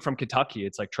like coming from Kentucky,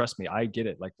 it's like, trust me, I get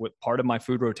it. Like what part of my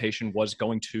food rotation was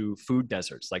going to food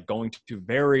deserts, like going to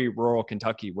very rural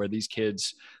Kentucky where these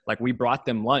kids, like we brought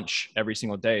them lunch every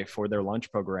single day for their lunch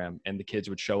program, and the kids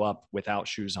would show up without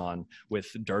shoes on,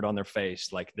 with dirt on their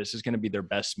face. Like this is going to be their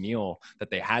best meal that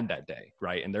they had that day.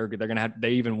 Right. And they're going to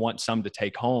they even want some to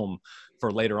take home for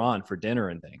later on for dinner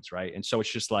and things. Right. And so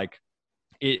it's just like,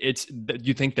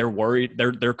 you think they're worried,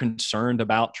 they're concerned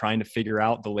about trying to figure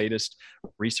out the latest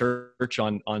research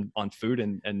on food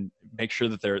and make sure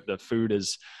that the food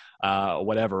is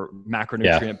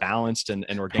macronutrient balanced and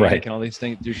organic and all these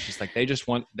things. Dude, just like they're just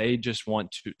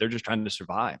trying to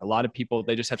survive. A lot of people,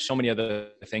 they just have so many other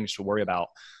things to worry about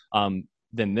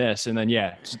than this. And then,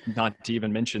 not to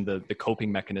even mention the coping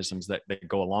mechanisms that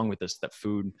go along with this, that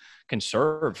food can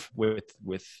serve with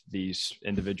these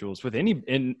individuals, with any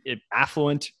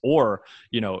affluent or,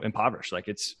 impoverished. Like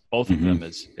it's both of them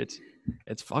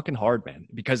it's fucking hard, man.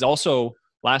 Because also,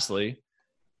 lastly,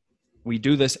 we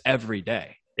do this every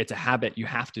day. It's a habit you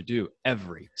have to do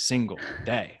every single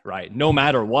day, right? No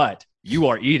matter what you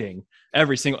are eating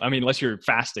unless you're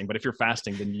fasting, but if you're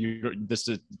fasting, then this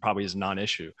probably is a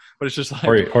non-issue, but it's just like,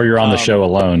 or you're on the show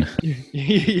alone.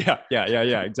 Yeah,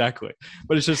 exactly.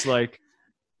 But it's just like,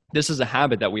 this is a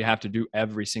habit that we have to do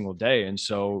every single day. And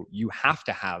so you have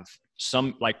to have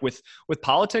some, like with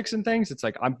politics and things, it's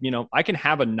like, I can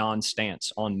have a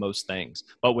non-stance on most things,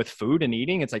 but with food and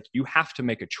eating, it's like, you have to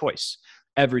make a choice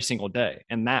every single day.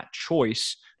 And that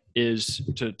choice is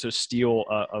to steal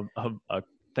a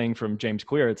thing from James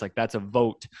Clear. It's like, that's a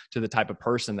vote to the type of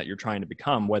person that you're trying to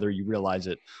become, whether you realize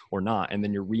it or not. And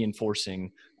then you're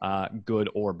reinforcing good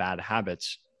or bad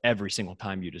habits every single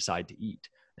time you decide to eat.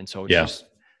 And so it's just,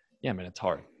 man, it's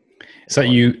hard. So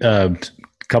you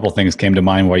couple of things came to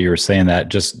mind while you were saying that.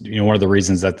 Just, one of the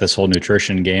reasons that this whole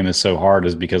nutrition game is so hard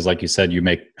is because, like you said, you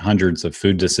make hundreds of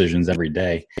food decisions every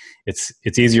day.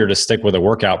 It's easier to stick with a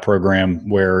workout program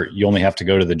where you only have to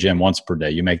go to the gym once per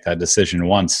day. You make that decision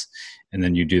once and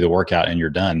then you do the workout and you're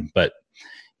done. But,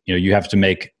 you have to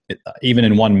make, even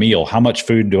in one meal, how much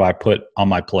food do I put on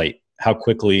my plate? How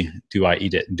quickly do I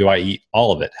eat it? Do I eat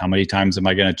all of it? How many times am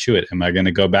I going to chew it? Am I going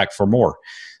to go back for more?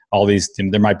 All these,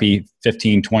 there might be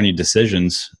 15, 20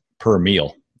 decisions per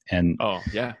meal. And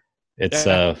it's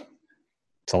a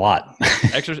lot.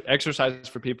 Exercise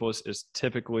for people is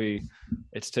typically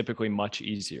much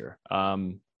easier. I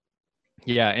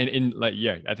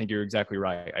think you're exactly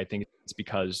right. I think it's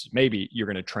because maybe you're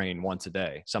going to train once a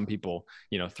day. Some people,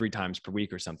 3 times per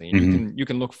week or something. And you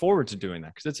can look forward to doing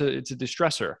that because it's a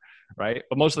distressor, right?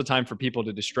 But most of the time for people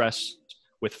to distress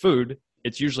with food,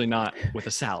 it's usually not with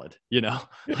a salad,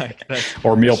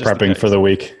 or meal prepping for the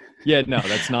week. Yeah, no,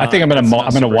 that's not. I think I'm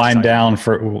gonna wind down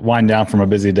from a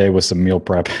busy day with some meal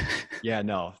prep. Yeah,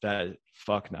 no,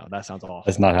 fuck no, that sounds awful.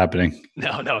 That's not happening.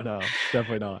 No,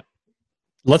 definitely not.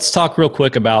 Let's talk real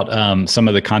quick about some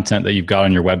of the content that you've got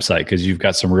on your website, because you've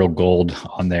got some real gold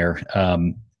on there.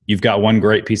 You've got one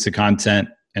great piece of content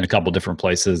in a couple different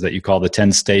places that you call the 10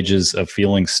 stages of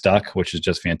feeling stuck, which is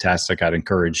just fantastic.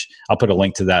 I'll put a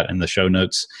link to that in the show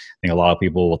notes. I think a lot of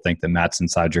people will think that Matt's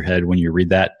inside your head when you read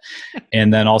that.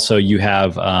 And then also you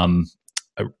have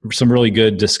some really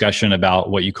good discussion about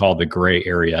what you call the gray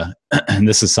area. And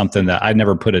this is something that I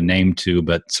never put a name to,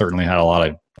 but certainly had a lot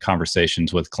of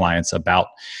conversations with clients about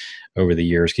over the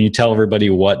years. Can you tell everybody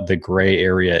what the gray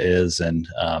area is and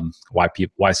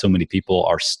why so many people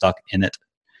are stuck in it?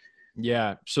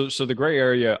 Yeah. So the gray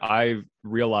area, I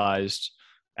realized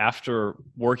after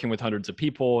working with hundreds of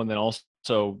people and then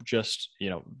also just,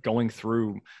 going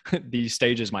through these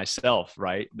stages myself,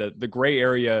 right? The gray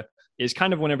area is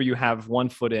kind of whenever you have 1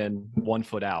 foot in, 1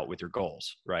 foot out with your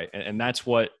goals, right? And that's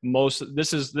what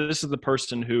this is the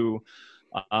person who,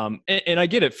 and I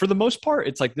get it. For the most part,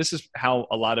 it's like, this is how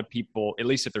a lot of people, at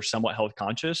least if they're somewhat health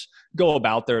conscious, go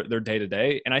about their day to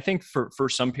day. And I think for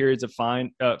some periods of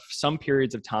time,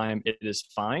 it is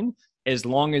fine as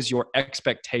long as your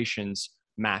expectations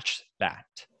match that,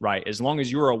 right? As long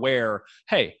as you're aware,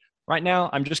 hey, right now,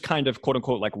 I'm just kind of quote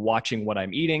unquote like watching what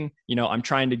I'm eating. I'm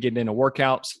trying to get in a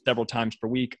workout several times per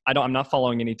week. I'm not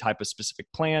following any type of specific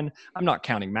plan. I'm not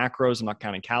counting macros. I'm not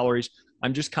counting calories.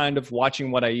 I'm just kind of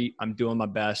watching what I eat. I'm doing my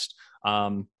best.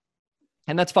 And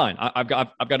that's fine. I've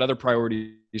got other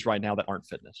priorities right now that aren't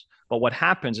fitness. But what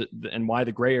happens and why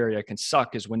the gray area can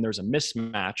suck is when there's a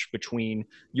mismatch between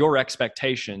your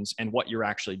expectations and what you're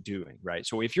actually doing, right?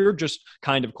 So if you're just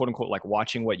kind of quote unquote like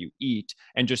watching what you eat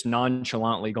and just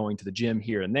nonchalantly going to the gym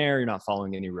here and there, you're not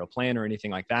following any real plan or anything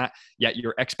like that, yet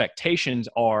your expectations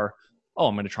are, oh,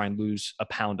 I'm going to try and lose a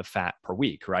pound of fat per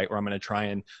week, right? Or I'm going to try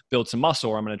and build some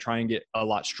muscle, or I'm going to try and get a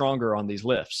lot stronger on these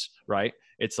lifts, right?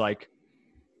 It's like,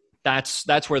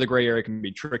 that's where the gray area can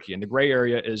be tricky. And the gray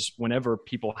area is whenever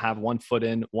people have 1 foot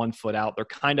in, 1 foot out, they're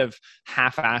kind of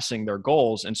half-assing their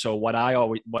goals. And so what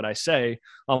I say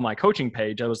on my coaching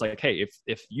page, I was like, hey,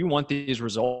 if you want these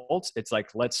results, it's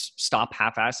like, let's stop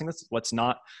half-assing this. Let's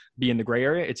not be in the gray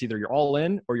area. It's either you're all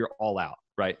in or you're all out.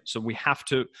 Right. So we have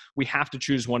to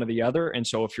choose one or the other. And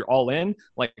so if you're all in,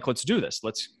 like, let's do this.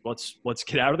 Let's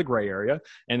get out of the gray area,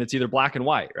 and it's either black and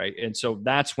white. Right. And so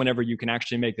that's whenever you can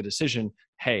actually make the decision.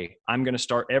 Hey, I'm going to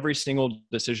start every single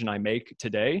decision I make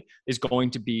today is going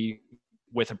to be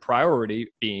with a priority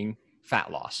being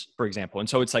fat loss, for example. And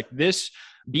so it's like this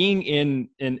being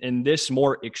in this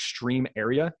more extreme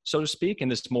area, so to speak, in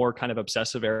this more kind of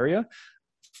obsessive area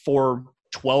for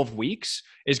 12 weeks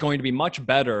is going to be much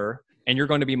better. And you're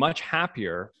going to be much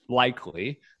happier,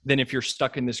 likely, than if you're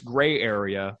stuck in this gray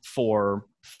area for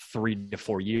 3 to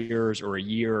 4 years or a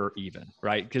year even,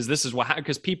 right? Because this is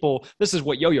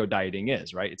what yo-yo dieting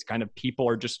is, right? It's kind of people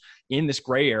are just in this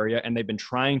gray area and they've been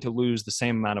trying to lose the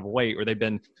same amount of weight, or they've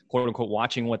been quote unquote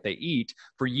watching what they eat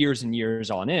for years and years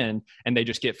on end, and they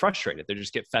just get frustrated. They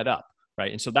just get fed up,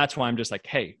 right? And so that's why I'm just like,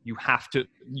 hey, you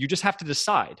just have to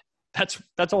decide.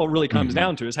 That's all it really comes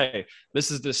down to is, hey,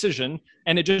 this is the decision.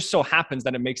 And it just so happens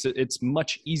that it's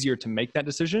much easier to make that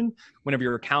decision whenever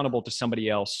you're accountable to somebody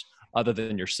else other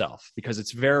than yourself, because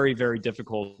it's very, very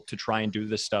difficult to try and do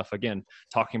this stuff. Again,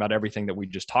 talking about everything that we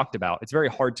just talked about, it's very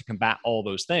hard to combat all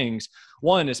those things.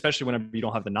 One, especially whenever you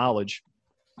don't have the knowledge,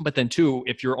 but then two,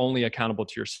 if you're only accountable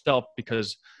to yourself,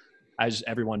 because as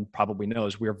everyone probably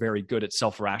knows, we are very good at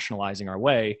self-rationalizing our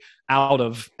way out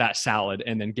of that salad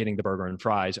and then getting the burger and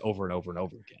fries over and over and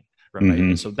over again, right?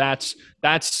 And so that's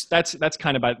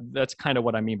kind of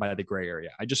what I mean by the gray area.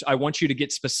 I want you to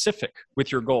get specific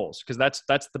with your goals, because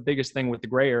that's the biggest thing with the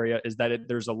gray area, is that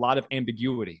there's a lot of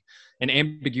ambiguity, and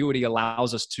ambiguity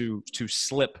allows us to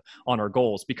slip on our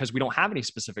goals because we don't have any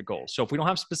specific goals. So if we don't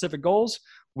have specific goals,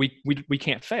 we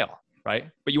can't fail, right?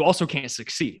 But you also can't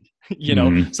succeed,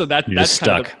 So that's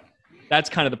stuck. That's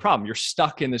kind of the problem. You're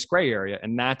stuck in this gray area,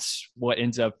 and that's what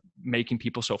ends up making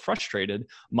people so frustrated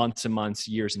months and months,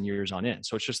 years and years on end.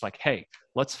 So it's just like, hey,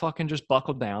 let's fucking just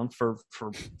buckle down for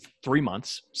 3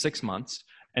 months, 6 months,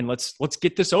 and let's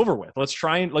get this over with. Let's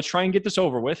try and get this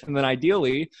over with. And then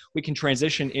ideally we can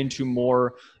transition into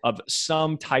more of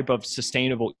some type of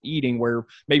sustainable eating, where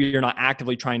maybe you're not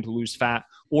actively trying to lose fat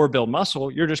or build muscle.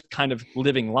 You're just kind of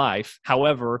living life.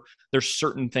 However, there's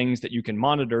certain things that you can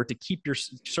monitor to keep your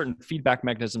certain feedback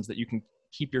mechanisms that you can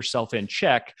keep yourself in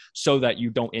check, so that you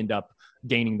don't end up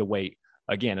gaining the weight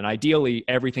again. And ideally,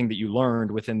 everything that you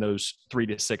learned within those 3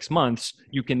 to 6 months,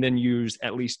 you can then use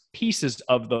at least pieces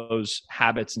of those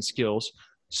habits and skills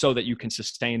so that you can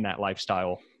sustain that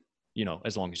lifestyle,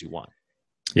 as long as you want.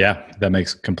 Yeah, that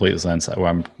makes complete sense.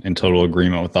 I'm in total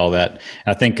agreement with all that.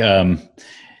 I think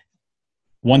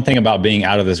one thing about being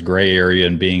out of this gray area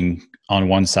and being on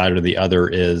one side or the other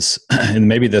is, and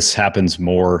maybe this happens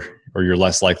more, or you're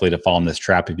less likely to fall in this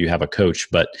trap if you have a coach,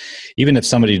 but even if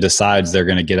somebody decides they're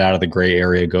going to get out of the gray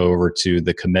area, go over to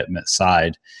the commitment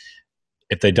side,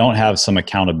 if they don't have some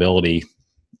accountability,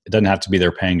 it doesn't have to be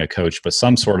they're paying a coach, but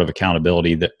some sort of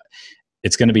accountability, that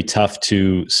it's going to be tough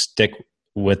to stick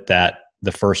with that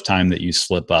the first time that you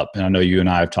slip up. And I know you and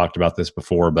I have talked about this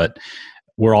before, but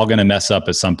we're all going to mess up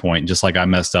at some point, just like I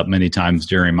messed up many times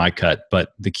during my cut.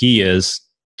 But the key is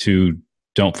to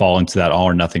don't fall into that all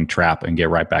or nothing trap and get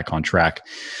right back on track.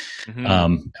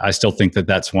 I still think that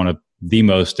that's one of the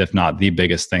most, if not the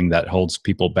biggest thing that holds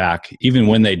people back, even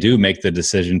when they do make the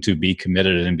decision to be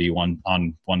committed and be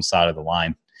on one side of the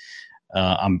line.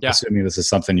 I'm assuming this is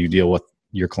something you deal with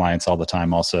your clients all the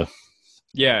time also.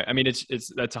 Yeah. I mean, that's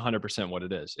 100% what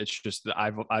it is. It's just that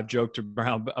I've joked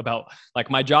around about, like,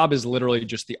 my job is literally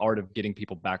just the art of getting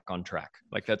people back on track.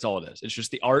 Like, that's all it is. It's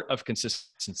just the art of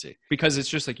consistency, because it's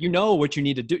just like, what you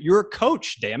need to do. You're a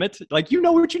coach, damn it. Like,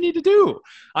 what you need to do.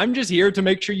 I'm just here to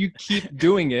make sure you keep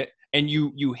doing it and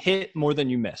you hit more than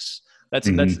you miss. That's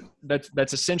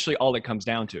essentially all it comes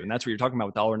down to. And that's what you're talking about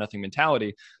with the all or nothing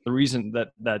mentality. The reason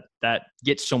that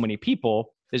gets so many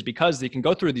people is because they can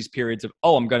go through these periods of,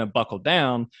 I'm going to buckle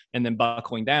down, and then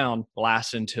buckling down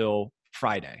lasts until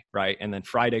Friday, right? And then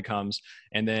Friday comes,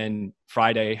 and then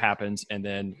Friday happens, and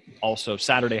then also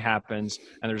Saturday happens,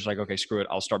 and they're just like, okay, screw it,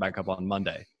 I'll start back up on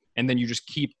Monday. And then you just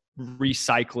keep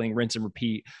recycling, rinse and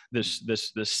repeat this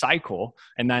cycle,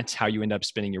 and that's how you end up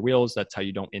spinning your wheels. That's how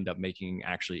you don't end up making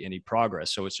actually any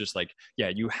progress. So it's just like,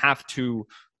 you have to,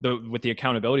 with the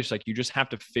accountability, it's like you just have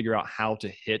to figure out how to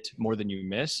hit more than you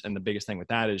miss. And the biggest thing with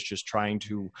that is just trying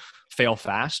to fail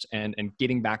fast and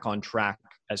getting back on track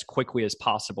as quickly as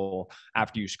possible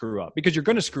after you screw up, because you're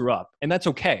going to screw up, and that's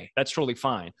okay. That's totally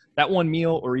fine. That one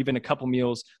meal or even a couple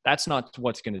meals, that's not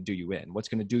what's going to do you in. What's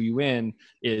going to do you in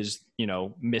is,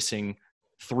 missing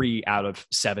 3 out of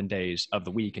 7 days of the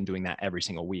week and doing that every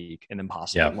single week, and then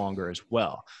possibly longer as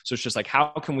well. So it's just like, how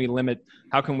can we eliminate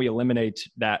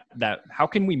that, how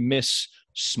can we miss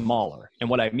smaller? And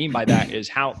what I mean by that is,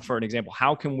 for an example,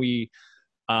 how can we,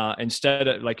 instead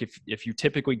of, like, if you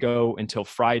typically go until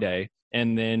Friday,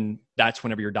 and then that's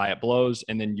whenever your diet blows,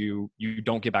 and then you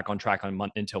don't get back on track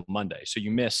until Monday. So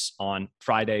you miss on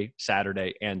Friday,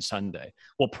 Saturday, and Sunday.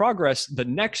 Well, progress the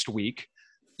next week,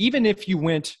 even if you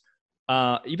went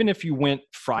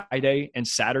Friday and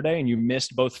Saturday and you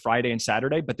missed both Friday and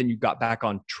Saturday, but then you got back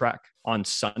on track on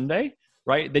Sunday,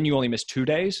 right? Then you only missed 2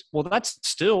 days. Well, that's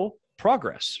still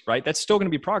progress, right? That's still going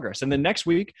to be progress. And then next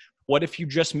week, what if you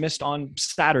just missed on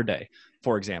Saturday,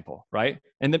 for example, right?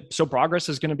 And so progress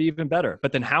is going to be even better.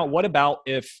 But then what about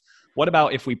if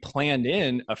we planned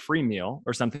in a free meal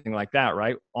or something like that,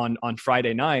 right? On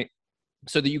Friday night,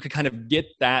 so that you could kind of get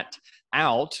that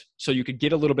out, so you could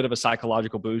get a little bit of a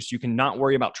psychological boost. You can not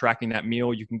worry about tracking that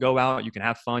meal. You can go out, you can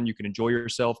have fun, you can enjoy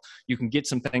yourself, you can get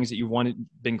some things that you've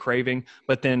been craving.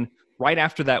 But then right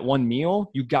after that one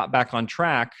meal, you got back on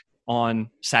track on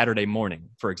Saturday morning,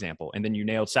 for example. And then you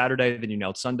nailed Saturday, then you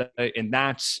nailed Sunday. And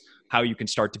that's how you can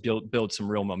start to build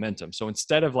some real momentum. So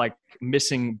instead of like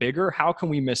missing bigger, how can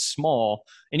we miss small?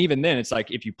 And even then, it's like,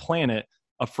 if you plan it,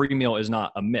 a free meal is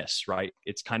not a miss, right?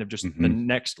 It's kind of just the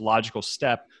next logical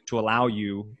step to allow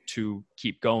you to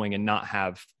keep going and not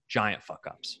have giant fuck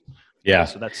ups. Yeah.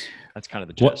 So that's kind of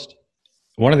the gist.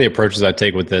 One of the approaches I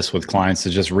take with clients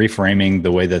is just reframing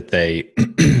the way that they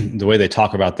the way they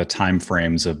talk about the time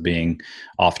frames of being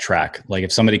off track. Like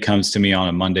if somebody comes to me on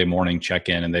a Monday morning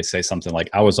check-in and they say something like,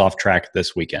 I was off track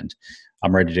this weekend,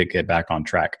 I'm ready to get back on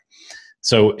track.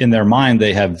 So in their mind,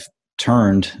 they have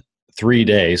turned 3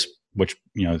 days, which,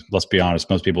 let's be honest,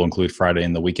 most people include Friday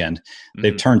and the weekend. Mm-hmm.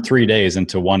 They've turned 3 days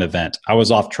into one event. I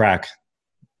was off track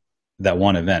that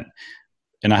one event.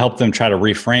 And I help them try to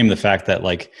reframe the fact that,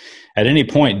 like, at any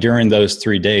point during those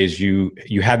 3 days, you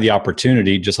have the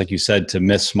opportunity, just like you said, to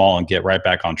miss small and get right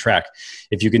back on track.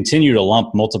 If you continue to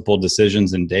lump multiple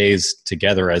decisions and days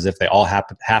together as if they all have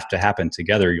to happen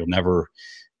together, you'll never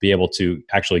be able to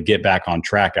actually get back on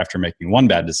track after making one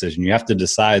bad decision. You have to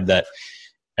decide that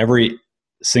every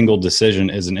single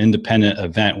decision is an independent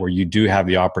event where you do have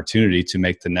the opportunity to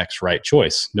make the next right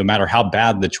choice, no matter how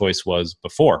bad the choice was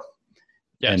before.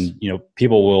 Yes. And,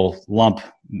 people will lump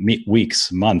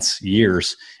weeks, months,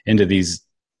 years into these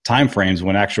timeframes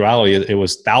when actuality it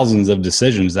was thousands of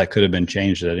decisions that could have been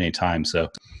changed at any time. So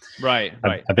right.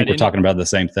 I think we're talking about the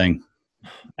same thing.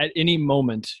 At any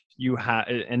moment you have,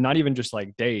 and not even just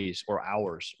like days or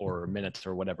hours or minutes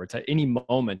or whatever, it's at any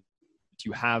moment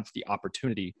you have the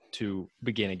opportunity to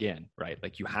begin again, right?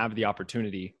 Like you have the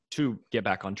opportunity to get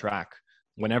back on track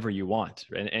whenever you want.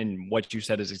 And what you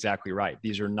said is exactly right.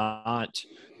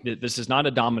 This is not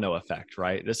a domino effect,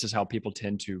 right? This is how people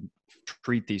tend to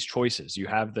treat these choices. You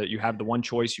have the one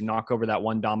choice, you knock over that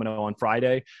one domino on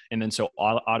Friday, and then so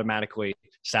automatically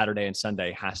Saturday and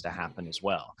Sunday has to happen as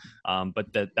well. But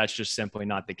that's just simply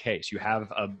not the case. You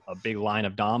have a big line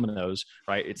of dominoes,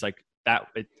 right? It's like that.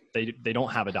 They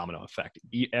don't have a domino effect.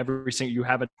 You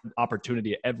have an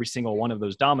opportunity at every single one of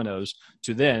those dominoes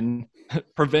to then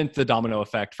prevent the domino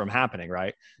effect from happening,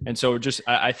 right? And so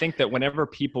I think that whenever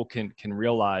people can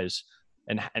realize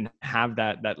and have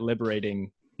that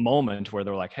liberating moment where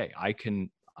they're like, hey,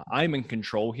 I'm in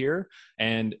control here,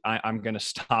 and I'm going to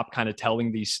stop kind of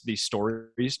telling these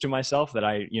stories to myself that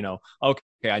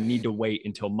okay, I need to wait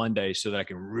until Monday so that I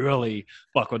can really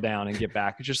buckle down and get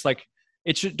back. It's just like,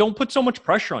 don't put so much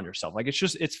pressure on yourself. Like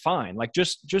it's fine. Like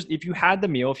just if you had the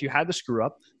meal, if you had the screw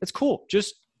up, it's cool.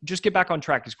 Just get back on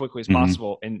track as quickly as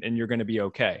possible, and you're going to be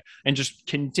okay. And just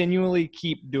continually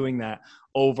keep doing that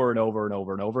over and over and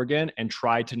over and over again, and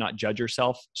try to not judge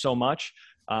yourself so much,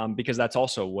 because that's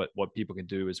also what people can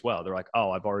do as well. They're like,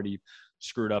 oh, I've already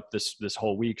screwed up this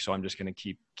whole week, so I'm just going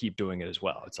to keep doing it as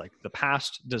well. It's like the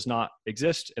past does not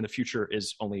exist and the future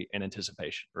is only an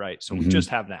anticipation, right? So we just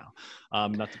have now.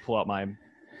 Not to pull out my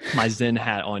Zen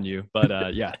hat on you,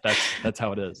 but yeah, that's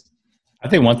how it is. I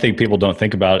think one thing people don't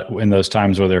think about in those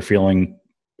times where they're feeling,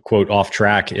 quote, off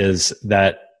track is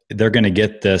that they're going to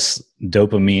get this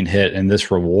dopamine hit and this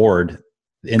reward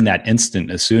in that instant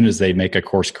as soon as they make a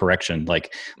course correction.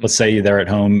 Like, let's say they're at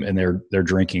home and they're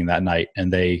drinking that night,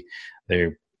 and they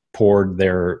poured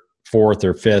their 4th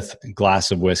or 5th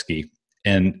glass of whiskey,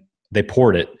 and they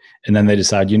poured it, and then they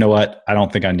decide, you know what, I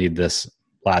don't think I need this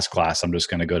last glass. I'm just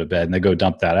going to go to bed, and they go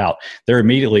dump that out. They're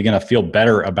immediately going to feel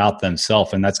better about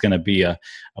themselves, and that's going to be a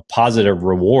positive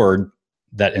reward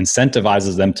that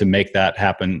incentivizes them to make that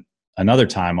happen another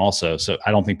time also. So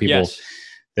I don't think people,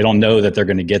 they don't know that they're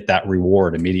going to get that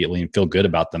reward immediately and feel good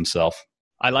about themselves.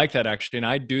 I like that, actually. And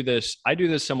I do this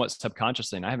somewhat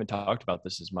subconsciously, and I haven't talked about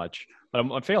this as much, but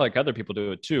I feel like other people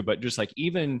do it too. But just like,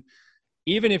 even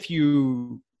if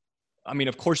you, I mean,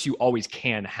 of course you always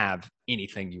can have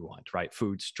anything you want, right?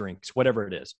 Foods, drinks, whatever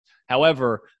it is.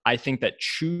 However, I think that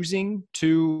choosing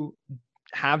to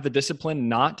have the discipline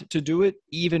not to do it,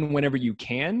 even whenever you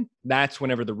can, that's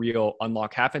whenever the real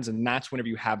unlock happens. And that's whenever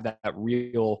you have that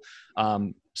real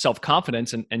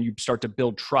self-confidence, and you start to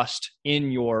build trust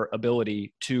in your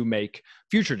ability to make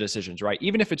future decisions, right?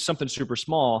 Even if it's something super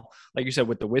small, like you said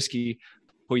with the whiskey,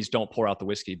 please don't pour out the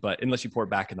whiskey, but unless you pour it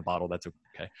back in the bottle, that's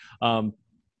okay.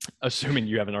 Assuming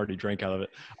you haven't already drank out of it.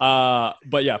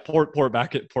 But yeah, pour it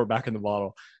back in the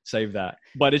bottle, save that.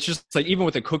 But it's just like, even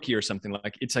with a cookie or something,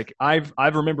 like, it's like, I've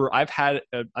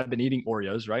been eating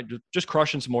Oreos, right? Just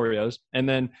crushing some Oreos. And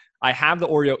then I have the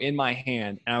Oreo in my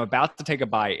hand and I'm about to take a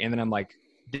bite. And then I'm like,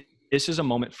 this is a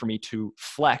moment for me to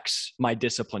flex my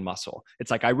discipline muscle. It's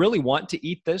like, I really want to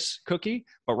eat this cookie,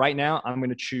 but right now I'm going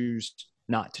to choose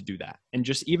not to do that. And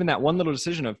just even that one little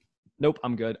decision of, nope,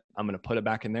 I'm good, I'm going to put it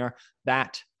back in there.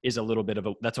 That is a little bit of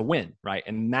that's a win, right?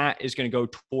 And that is going to go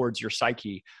towards your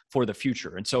psyche for the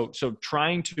future. And so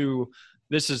trying to,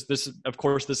 this is of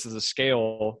course, this is a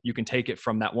scale. You can take it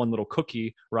from that one little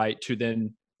cookie, right, to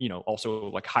then, also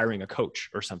like hiring a coach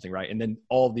or something, right? And then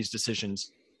all of these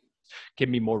decisions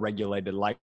can be more regulated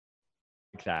like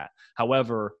that.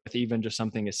 However, with even just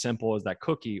something as simple as that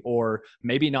cookie, or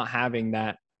maybe not having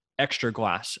that extra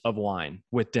glass of wine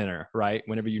with dinner, right?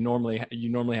 Whenever you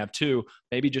normally have two,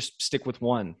 maybe just stick with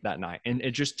one that night. And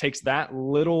it just takes that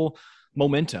little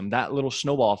momentum, that little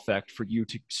snowball effect for you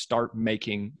to start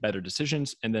making better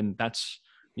decisions. And then that's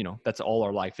all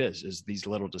our life is these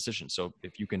little decisions. So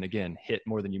if you can, again, hit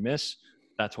more than you miss,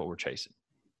 that's what we're chasing.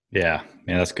 Yeah,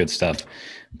 that's good stuff.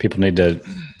 People need to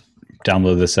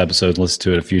download this episode and listen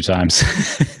to it a few times.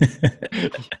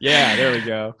 Yeah, there we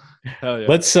go. Hell yeah.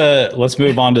 Let's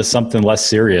move on to something less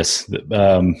serious,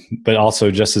 but also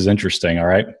just as interesting. All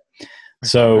right.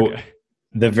 So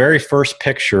the very first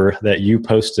picture that you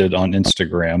posted on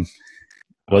Instagram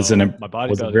was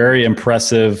a very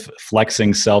impressive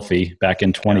flexing selfie back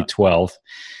in 2012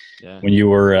 when you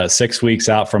were 6 weeks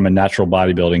out from a natural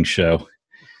bodybuilding show.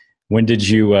 When did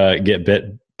you get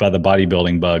bit by the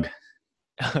bodybuilding bug?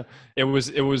 It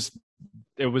was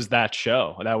that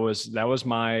show. That was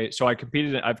my, so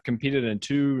I've competed in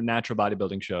 2 natural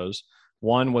bodybuilding shows.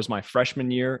 One was my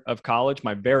freshman year of college,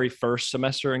 my very first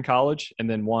semester in college. And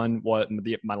then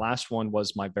my last one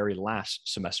was my very last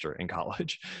semester in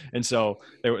college. And so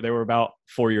they were about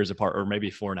 4 years apart, or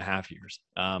maybe 4.5 years.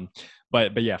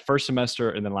 But yeah, first semester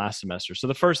and then last semester. So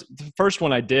the first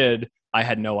one I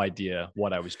had no idea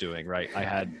what I was doing, right?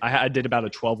 I did about a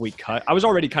 12-week cut. I was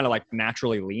already kind of like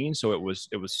naturally lean. So it was,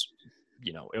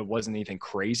 it wasn't anything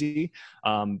crazy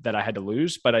that I had to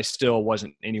lose, but I still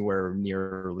wasn't anywhere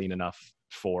near lean enough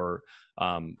for,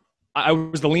 I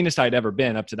was the leanest I'd ever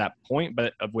been up to that point,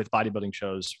 but with bodybuilding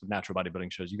shows, with natural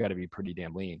bodybuilding shows, you got to be pretty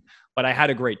damn lean. But I had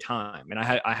a great time and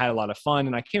I had a lot of fun,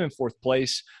 and I came in 4th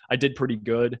place. I did pretty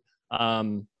good.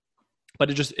 But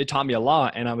it taught me a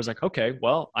lot. And I was like, okay,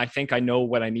 well, I think I know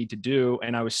what I need to do.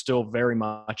 And I was still very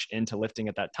much into lifting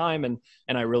at that time. And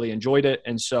I really enjoyed it.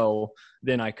 And so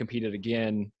then I competed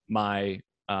again my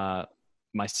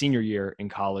senior year in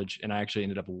college. And I actually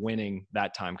ended up winning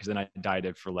that time, because then I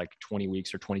dieted for like 20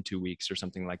 weeks or 22 weeks or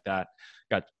something like that.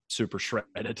 Got super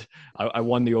shredded. I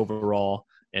won the overall.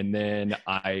 And then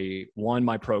I won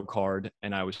my pro card,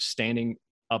 and I was standing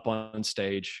up on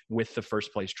stage with the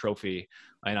first place trophy.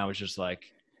 And I was just like,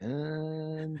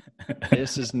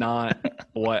 this is not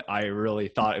what I really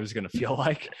thought it was going to feel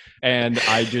like. And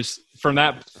I just, from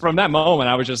that moment,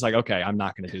 I was just like, okay, I'm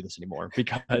not going to do this anymore,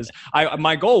 because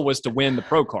my goal was to win the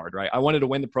pro card, right? I wanted to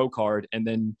win the pro card. And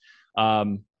then,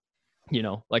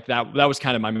 like that was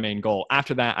kind of my main goal.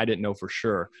 After that, I didn't know for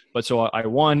sure. But so I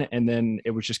won, and then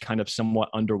it was just kind of somewhat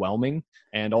underwhelming.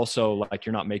 And also, like,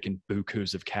 you're not making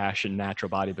bukus of cash in natural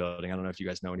bodybuilding. I don't know if you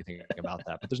guys know anything about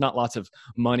that, but there's not lots of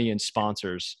money and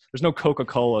sponsors. There's no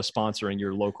Coca-Cola sponsoring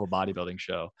your local bodybuilding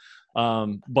show.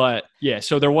 But yeah,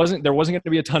 so there wasn't going to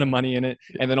be a ton of money in it.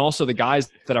 And then also the guys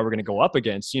that I were going to go up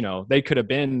against, they could have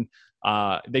been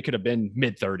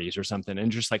mid-30s or something.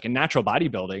 And just like in natural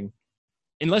bodybuilding,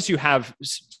 unless you have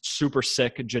super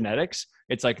sick genetics,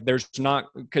 it's like there's not,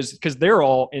 because they're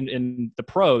all in the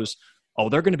pros. Oh,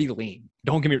 they're going to be lean.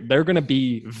 They're going to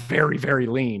be very, very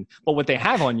lean. But what they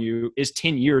have on you is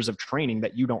 10 years of training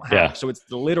that you don't have. Yeah. So it's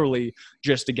literally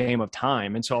just a game of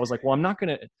time. And so I was like, well, I'm not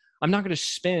going to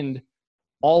spend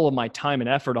all of my time and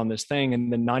effort on this thing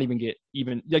and then not even get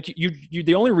like you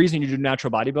the only reason you do natural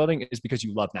bodybuilding is because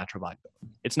you love natural bodybuilding.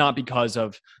 It's not because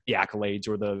of the accolades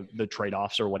or the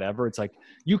trade-offs or whatever. It's like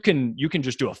you can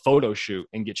just do a photo shoot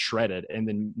and get shredded and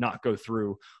then not go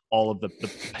through all of the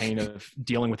pain of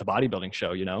dealing with a bodybuilding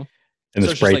show, And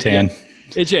the spray tan.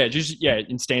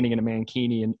 And standing in a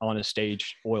mankini and on a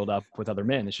stage oiled up with other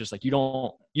men. It's just like, you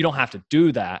don't have to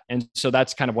do that. And so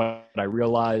that's kind of what I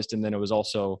realized. And then it was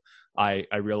also, I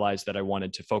realized that I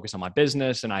wanted to focus on my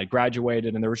business, and I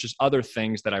graduated, and there was just other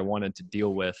things that I wanted to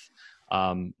deal with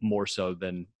more so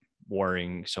than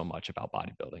worrying so much about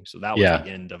bodybuilding. So that was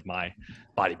the end of my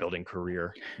bodybuilding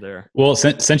career there. Well,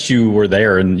 since you were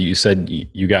there and you said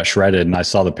you got shredded, and I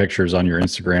saw the pictures on your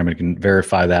Instagram and can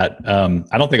verify that.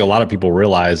 I don't think a lot of people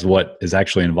realize what is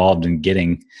actually involved in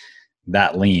getting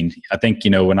that lean. I think,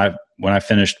 when I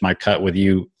finished my cut with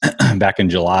you back in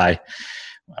July,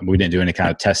 we didn't do any kind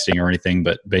of testing or anything,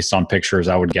 but based on pictures,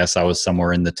 I would guess I was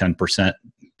somewhere in the 10%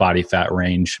 body fat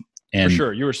range. And for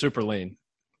sure, you were super lean.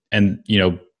 And,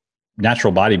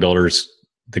 natural bodybuilders,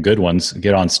 the good ones,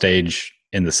 get on stage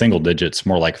in the single digits,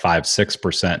 more like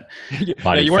 5-6%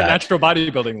 body you weren't fat. Natural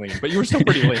bodybuilding lean, but you were still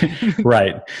pretty lean.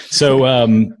 Right.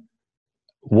 So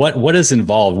what is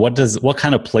involved? What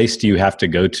kind of place do you have to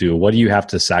go to? What do you have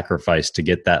to sacrifice to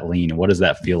get that lean? What does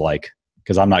that feel like?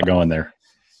 Because I'm not going there.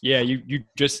 Yeah,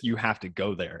 you have to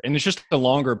go there. And it's just a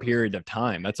longer period of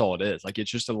time. That's all it is. Like,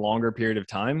 it's just a longer period of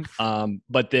time.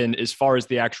 But then as far as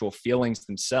the actual feelings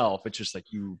themselves, it's just like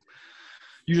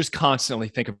you just constantly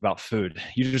think about food.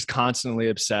 You just constantly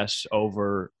obsess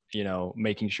over,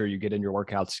 making sure you get in your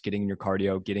workouts, getting in your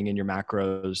cardio, getting in your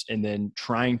macros, and then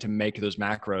trying to make those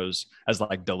macros as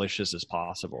like delicious as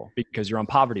possible, because you're on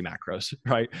poverty macros,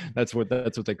 right? That's what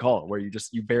they call it, where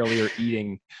you barely are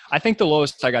eating. I think the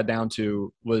lowest I got down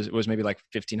to was maybe like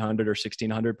 1,500 or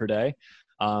 1,600 per day.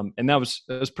 And that was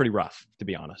pretty rough, to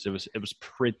be honest. It was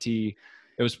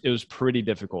pretty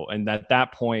difficult. And at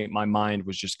that point, my mind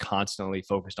was just constantly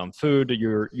focused on food.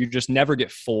 You just never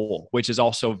get full, which is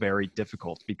also very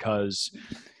difficult, because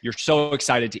you're so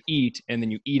excited to eat, and then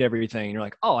you eat everything and you're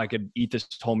like, oh, I could eat this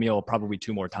whole meal probably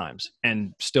 2 more times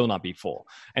and still not be full.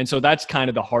 And so that's kind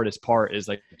of the hardest part, is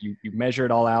like you measure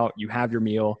it all out, you have your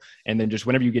meal, and then just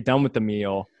whenever you get done with the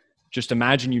meal, just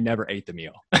imagine you never ate the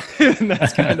meal. And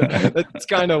that's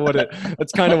kind of what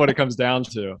it comes down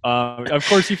to. Of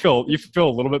course, you feel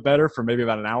a little bit better for maybe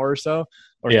about an hour or so,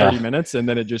 or 30 minutes, and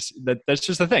then that's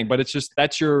just the thing. But it's just,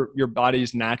 that's your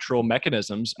body's natural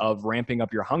mechanisms of ramping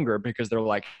up your hunger, because they're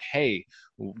like, hey,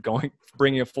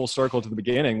 bringing a full circle to the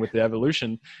beginning with the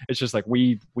evolution. It's just like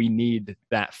we need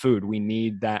that food, we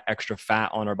need that extra fat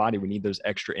on our body, we need those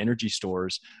extra energy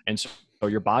stores, and so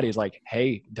your body is like,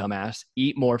 hey, dumbass,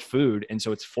 eat more food. And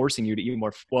so it's forcing you to eat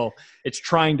more. Well, it's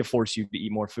trying to force you to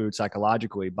eat more food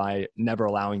psychologically by never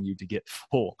allowing you to get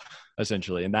full,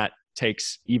 essentially. And that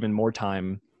takes even more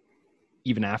time,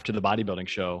 even after the bodybuilding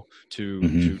show,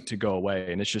 to go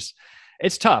away. And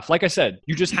it's tough. Like I said,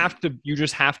 you just have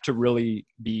to really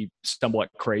be somewhat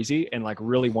crazy and like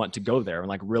really want to go there, and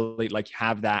like really like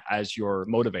have that as your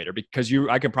motivator, because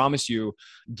I can promise you,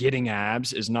 getting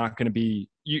abs is not going to be,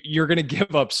 you're going to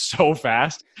give up so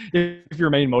fast if your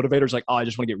main motivator is like, oh, I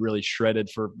just want to get really shredded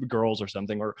for girls or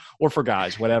something, or for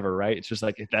guys, whatever. Right. It's just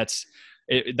like,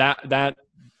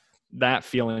 that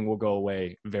feeling will go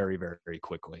away very, very, very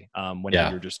quickly when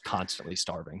you're just constantly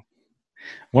starving.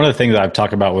 One of the things that I've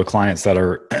talked about with clients that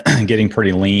are getting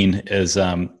pretty lean is,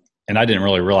 and I didn't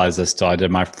really realize this till I did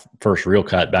my first real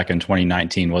cut back in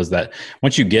 2019, was that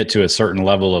once you get to a certain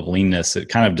level of leanness, it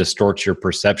kind of distorts your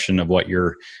perception of what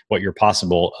you're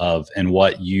possible of, and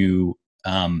what you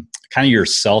kind of your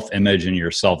self-image and your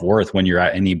self-worth when you're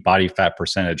at any body fat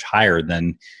percentage higher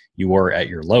than you were at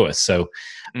your lowest. So,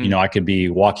 I could be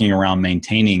walking around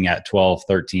maintaining at 12,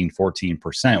 13,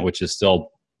 14%, which is still,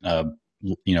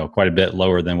 quite a bit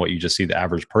lower than what you just see the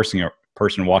average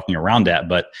person walking around at.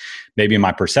 But maybe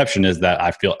my perception is that I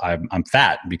feel I'm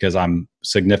fat because I'm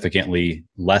significantly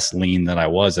less lean than I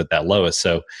was at that lowest.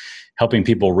 So helping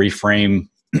people reframe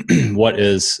what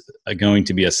is going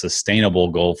to be a sustainable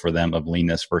goal for them of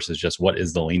leanness versus just what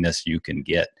is the leanness you can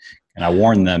get. And I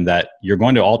warn them that you're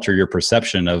going to alter your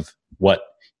perception of what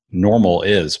normal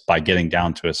is by getting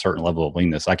down to a certain level of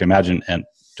leanness. I can imagine, and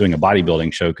doing a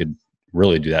bodybuilding show could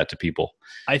really do that to people.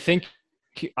 I think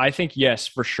yes,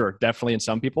 for sure. Definitely in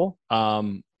some people,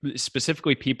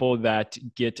 specifically people that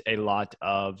get a lot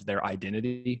of their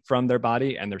identity from their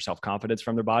body and their self-confidence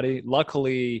from their body.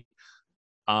 Luckily,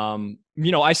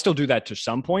 I still do that to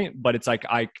some point, but it's like,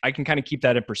 I can kind of keep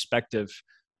that in perspective.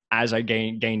 As I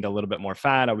gained a little bit more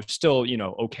fat, I was still,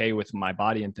 okay with my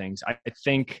body and things.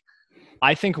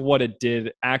 I think what it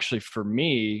did actually for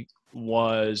me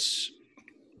was,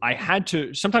 I had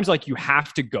to, sometimes like you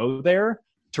have to go there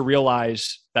to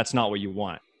realize that's not what you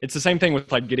want. It's the same thing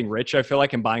with like getting rich, I feel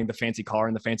like, and buying the fancy car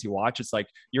and the fancy watch. It's like,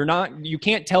 you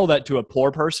can't tell that to a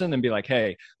poor person and be like,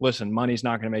 hey, listen, money's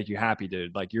not going to make you happy,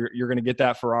 dude. Like you're going to get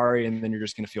that Ferrari and then you're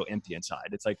just going to feel empty inside.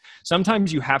 It's like,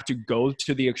 sometimes you have to go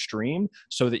to the extreme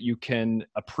so that you can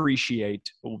appreciate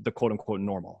the quote unquote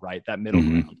normal, right? That middle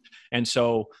ground. And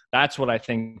so that's what I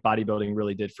think bodybuilding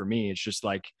really did for me. It's just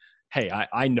like, hey,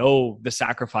 I know the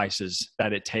sacrifices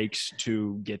that it takes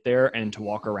to get there and to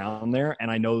walk around there. And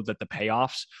I know that the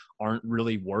payoffs aren't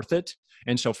really worth it.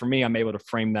 And so for me, I'm able to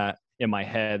frame that in my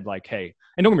head, like, hey,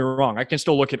 and don't get me wrong, I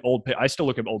still look at old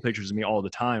pictures of me all the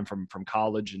time from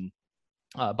college and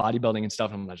bodybuilding and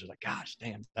stuff. And I'm just like, gosh,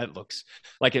 damn, that looks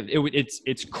like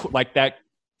it's like that.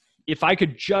 If I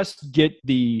could just get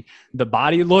the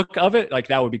body look of it, like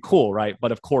that would be cool. Right.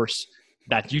 But of course,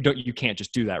 that you can't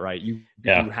just do that, right? You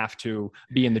have to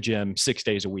be in the gym 6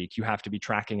 days a week. You have to be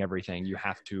tracking everything. You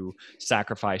have to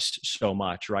sacrifice so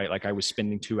much, right? Like I was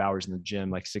spending 2 hours in the gym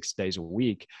like 6 days a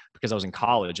week because I was in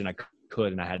college and I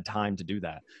could, and I had time to do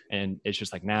that. And it's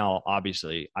just like, now,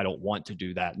 obviously I don't want to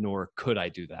do that, nor could I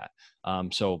do that.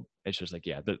 So it's just like,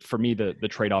 for me, the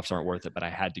trade-offs aren't worth it, but I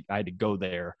had to go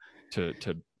there to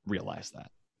realize that.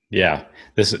 Yeah.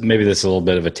 This is a little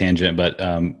bit of a tangent, but,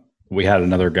 we had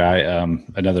another guy,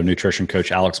 another nutrition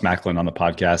coach, Alex Macklin, on the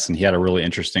podcast, and he had a really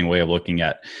interesting way of looking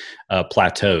at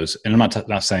plateaus. And I'm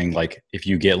not saying like if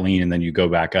you get lean and then you go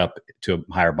back up to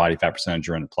a higher body fat percentage,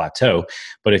 you're in a plateau.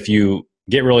 But if you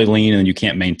get really lean and you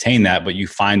can't maintain that, but you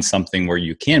find something where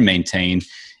you can maintain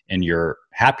and you're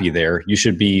happy there, you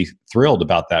should be thrilled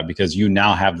about that, because you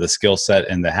now have the skill set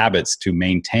and the habits to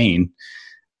maintain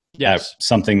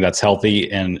something that's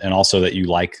healthy and also that you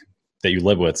like, that you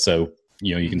live with. So,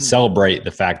 you can celebrate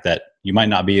the fact that you might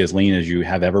not be as lean as you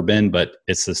have ever been, but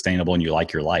it's sustainable and you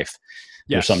like your life.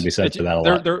 There's something to be said for that a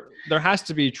lot. There has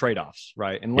to be trade-offs,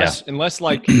 right? Unless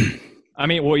like, I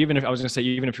mean, well, even if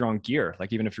you're on gear,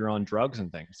 like even if you're on drugs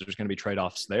and things, there's going to be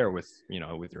trade-offs there with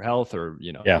your health or,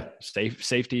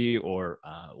 safety or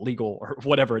legal or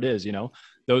whatever it is,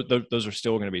 those are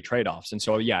still going to be trade-offs. And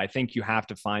so, I think you have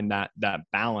to find that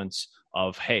balance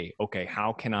of, hey, okay,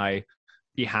 how can I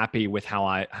be happy with how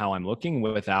I'm looking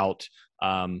without,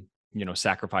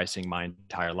 sacrificing my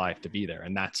entire life to be there.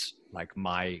 And that's like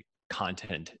my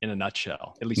content in a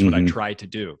nutshell, at least what I try to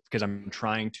do, because I'm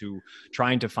trying to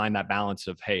find that balance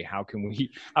of, hey, how can we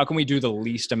do the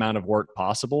least amount of work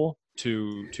possible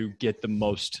to get the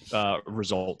most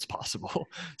results possible.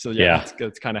 So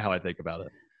that's kind of how I think about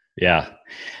it. Yeah.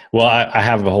 Well, I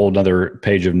have a whole nother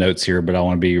page of notes here, but I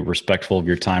want to be respectful of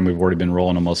your time. We've already been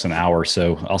rolling almost an hour,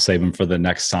 so I'll save them for the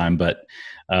next time. But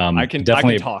I can talk.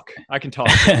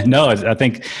 No, I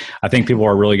think people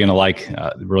are really going to like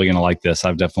this.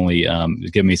 I've definitely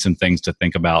given me some things to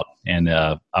think about, and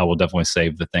I will definitely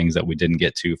save the things that we didn't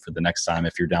get to for the next time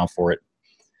if you're down for it.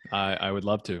 I would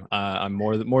love to. I'm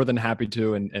more than happy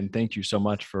to, and thank you so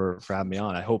much for having me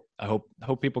on. I hope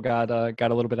people got a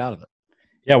little bit out of it.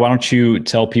 Yeah, why don't you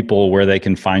tell people where they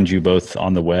can find you both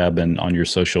on the web and on your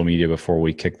social media before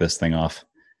we kick this thing off?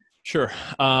 Sure.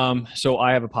 So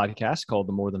I have a podcast called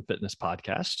the More Than Fitness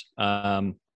Podcast.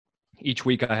 Each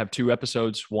week I have 2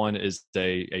 episodes. One is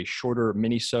a shorter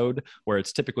mini-sode where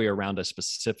it's typically around a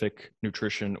specific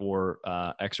nutrition or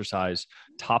exercise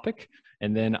topic.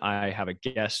 And then I have a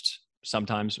guest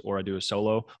sometimes, or I do a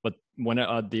solo, but when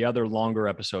the other longer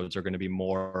episodes are going to be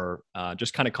more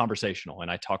just kind of conversational.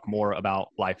 And I talk more about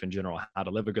life in general, how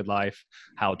to live a good life,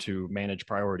 how to manage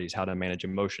priorities, how to manage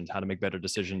emotions, how to make better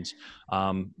decisions,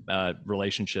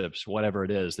 relationships, whatever it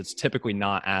is. It's typically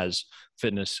not as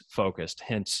fitness focused,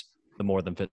 hence the More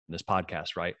Than Fitness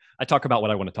Podcast, right? I talk about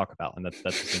what I want to talk about, and that's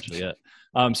essentially it.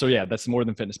 That's the More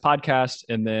Than Fitness Podcast.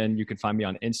 And then you can find me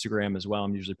on Instagram as well.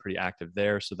 I'm usually pretty active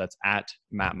there. So that's at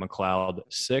Matt McLeod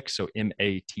 6. So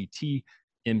MattMcleod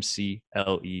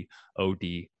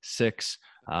 6.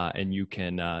 And you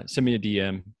can send me a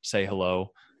DM, say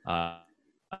hello. My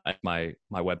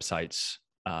website's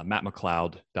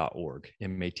mattmcleod.org,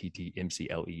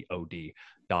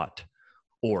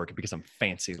 mattmcleod.org, because I'm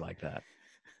fancy like that.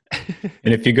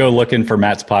 And if you go looking for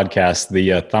Matt's podcast,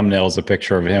 the thumbnail is a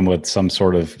picture of him with some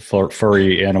sort of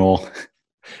furry animal.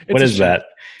 What is that?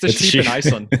 It's a sheep in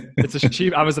Iceland. It's a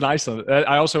sheep. I was in Iceland.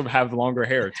 I also have longer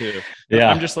hair too.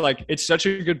 Yeah. I'm just like, it's such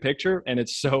a good picture. And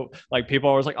it's so like, people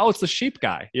are always like, oh, it's the sheep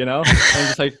guy, And I'm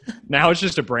just like, now it's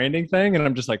just a branding thing. And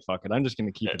I'm just like, fuck it. I'm just going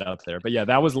to keep it up there. But yeah,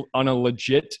 that was on a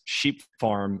legit sheep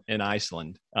farm in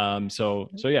Iceland. So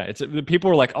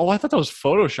people were like, oh, I thought that was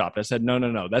Photoshopped. I said,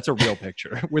 no, that's a real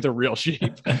picture with a real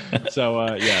sheep. So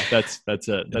that's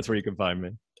it. That's where you can find me.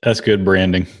 That's good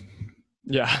branding.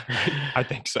 Yeah, I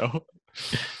think so.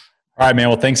 All right, man.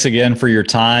 Well, thanks again for your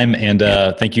time. And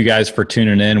thank you guys for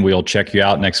tuning in. We'll check you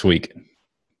out next week.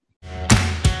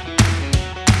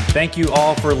 Thank you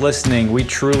all for listening. We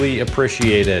truly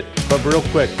appreciate it. But real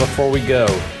quick, before we go,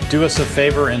 do us a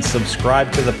favor and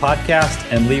subscribe to the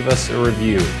podcast and leave us a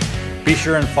review. Be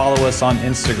sure and follow us on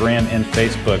Instagram and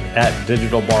Facebook at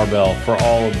Digital Barbell for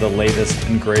all of the latest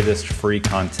and greatest free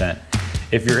content.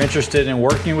 If you're interested in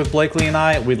working with Blakely and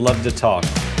I, we'd love to talk.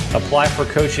 Apply for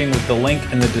coaching with the link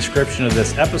in the description of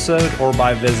this episode or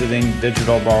by visiting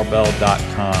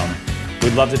digitalbarbell.com.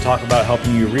 We'd love to talk about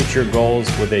helping you reach your goals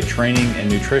with a training and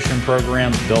nutrition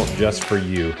program built just for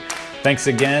you. Thanks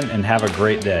again and have a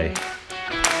great day.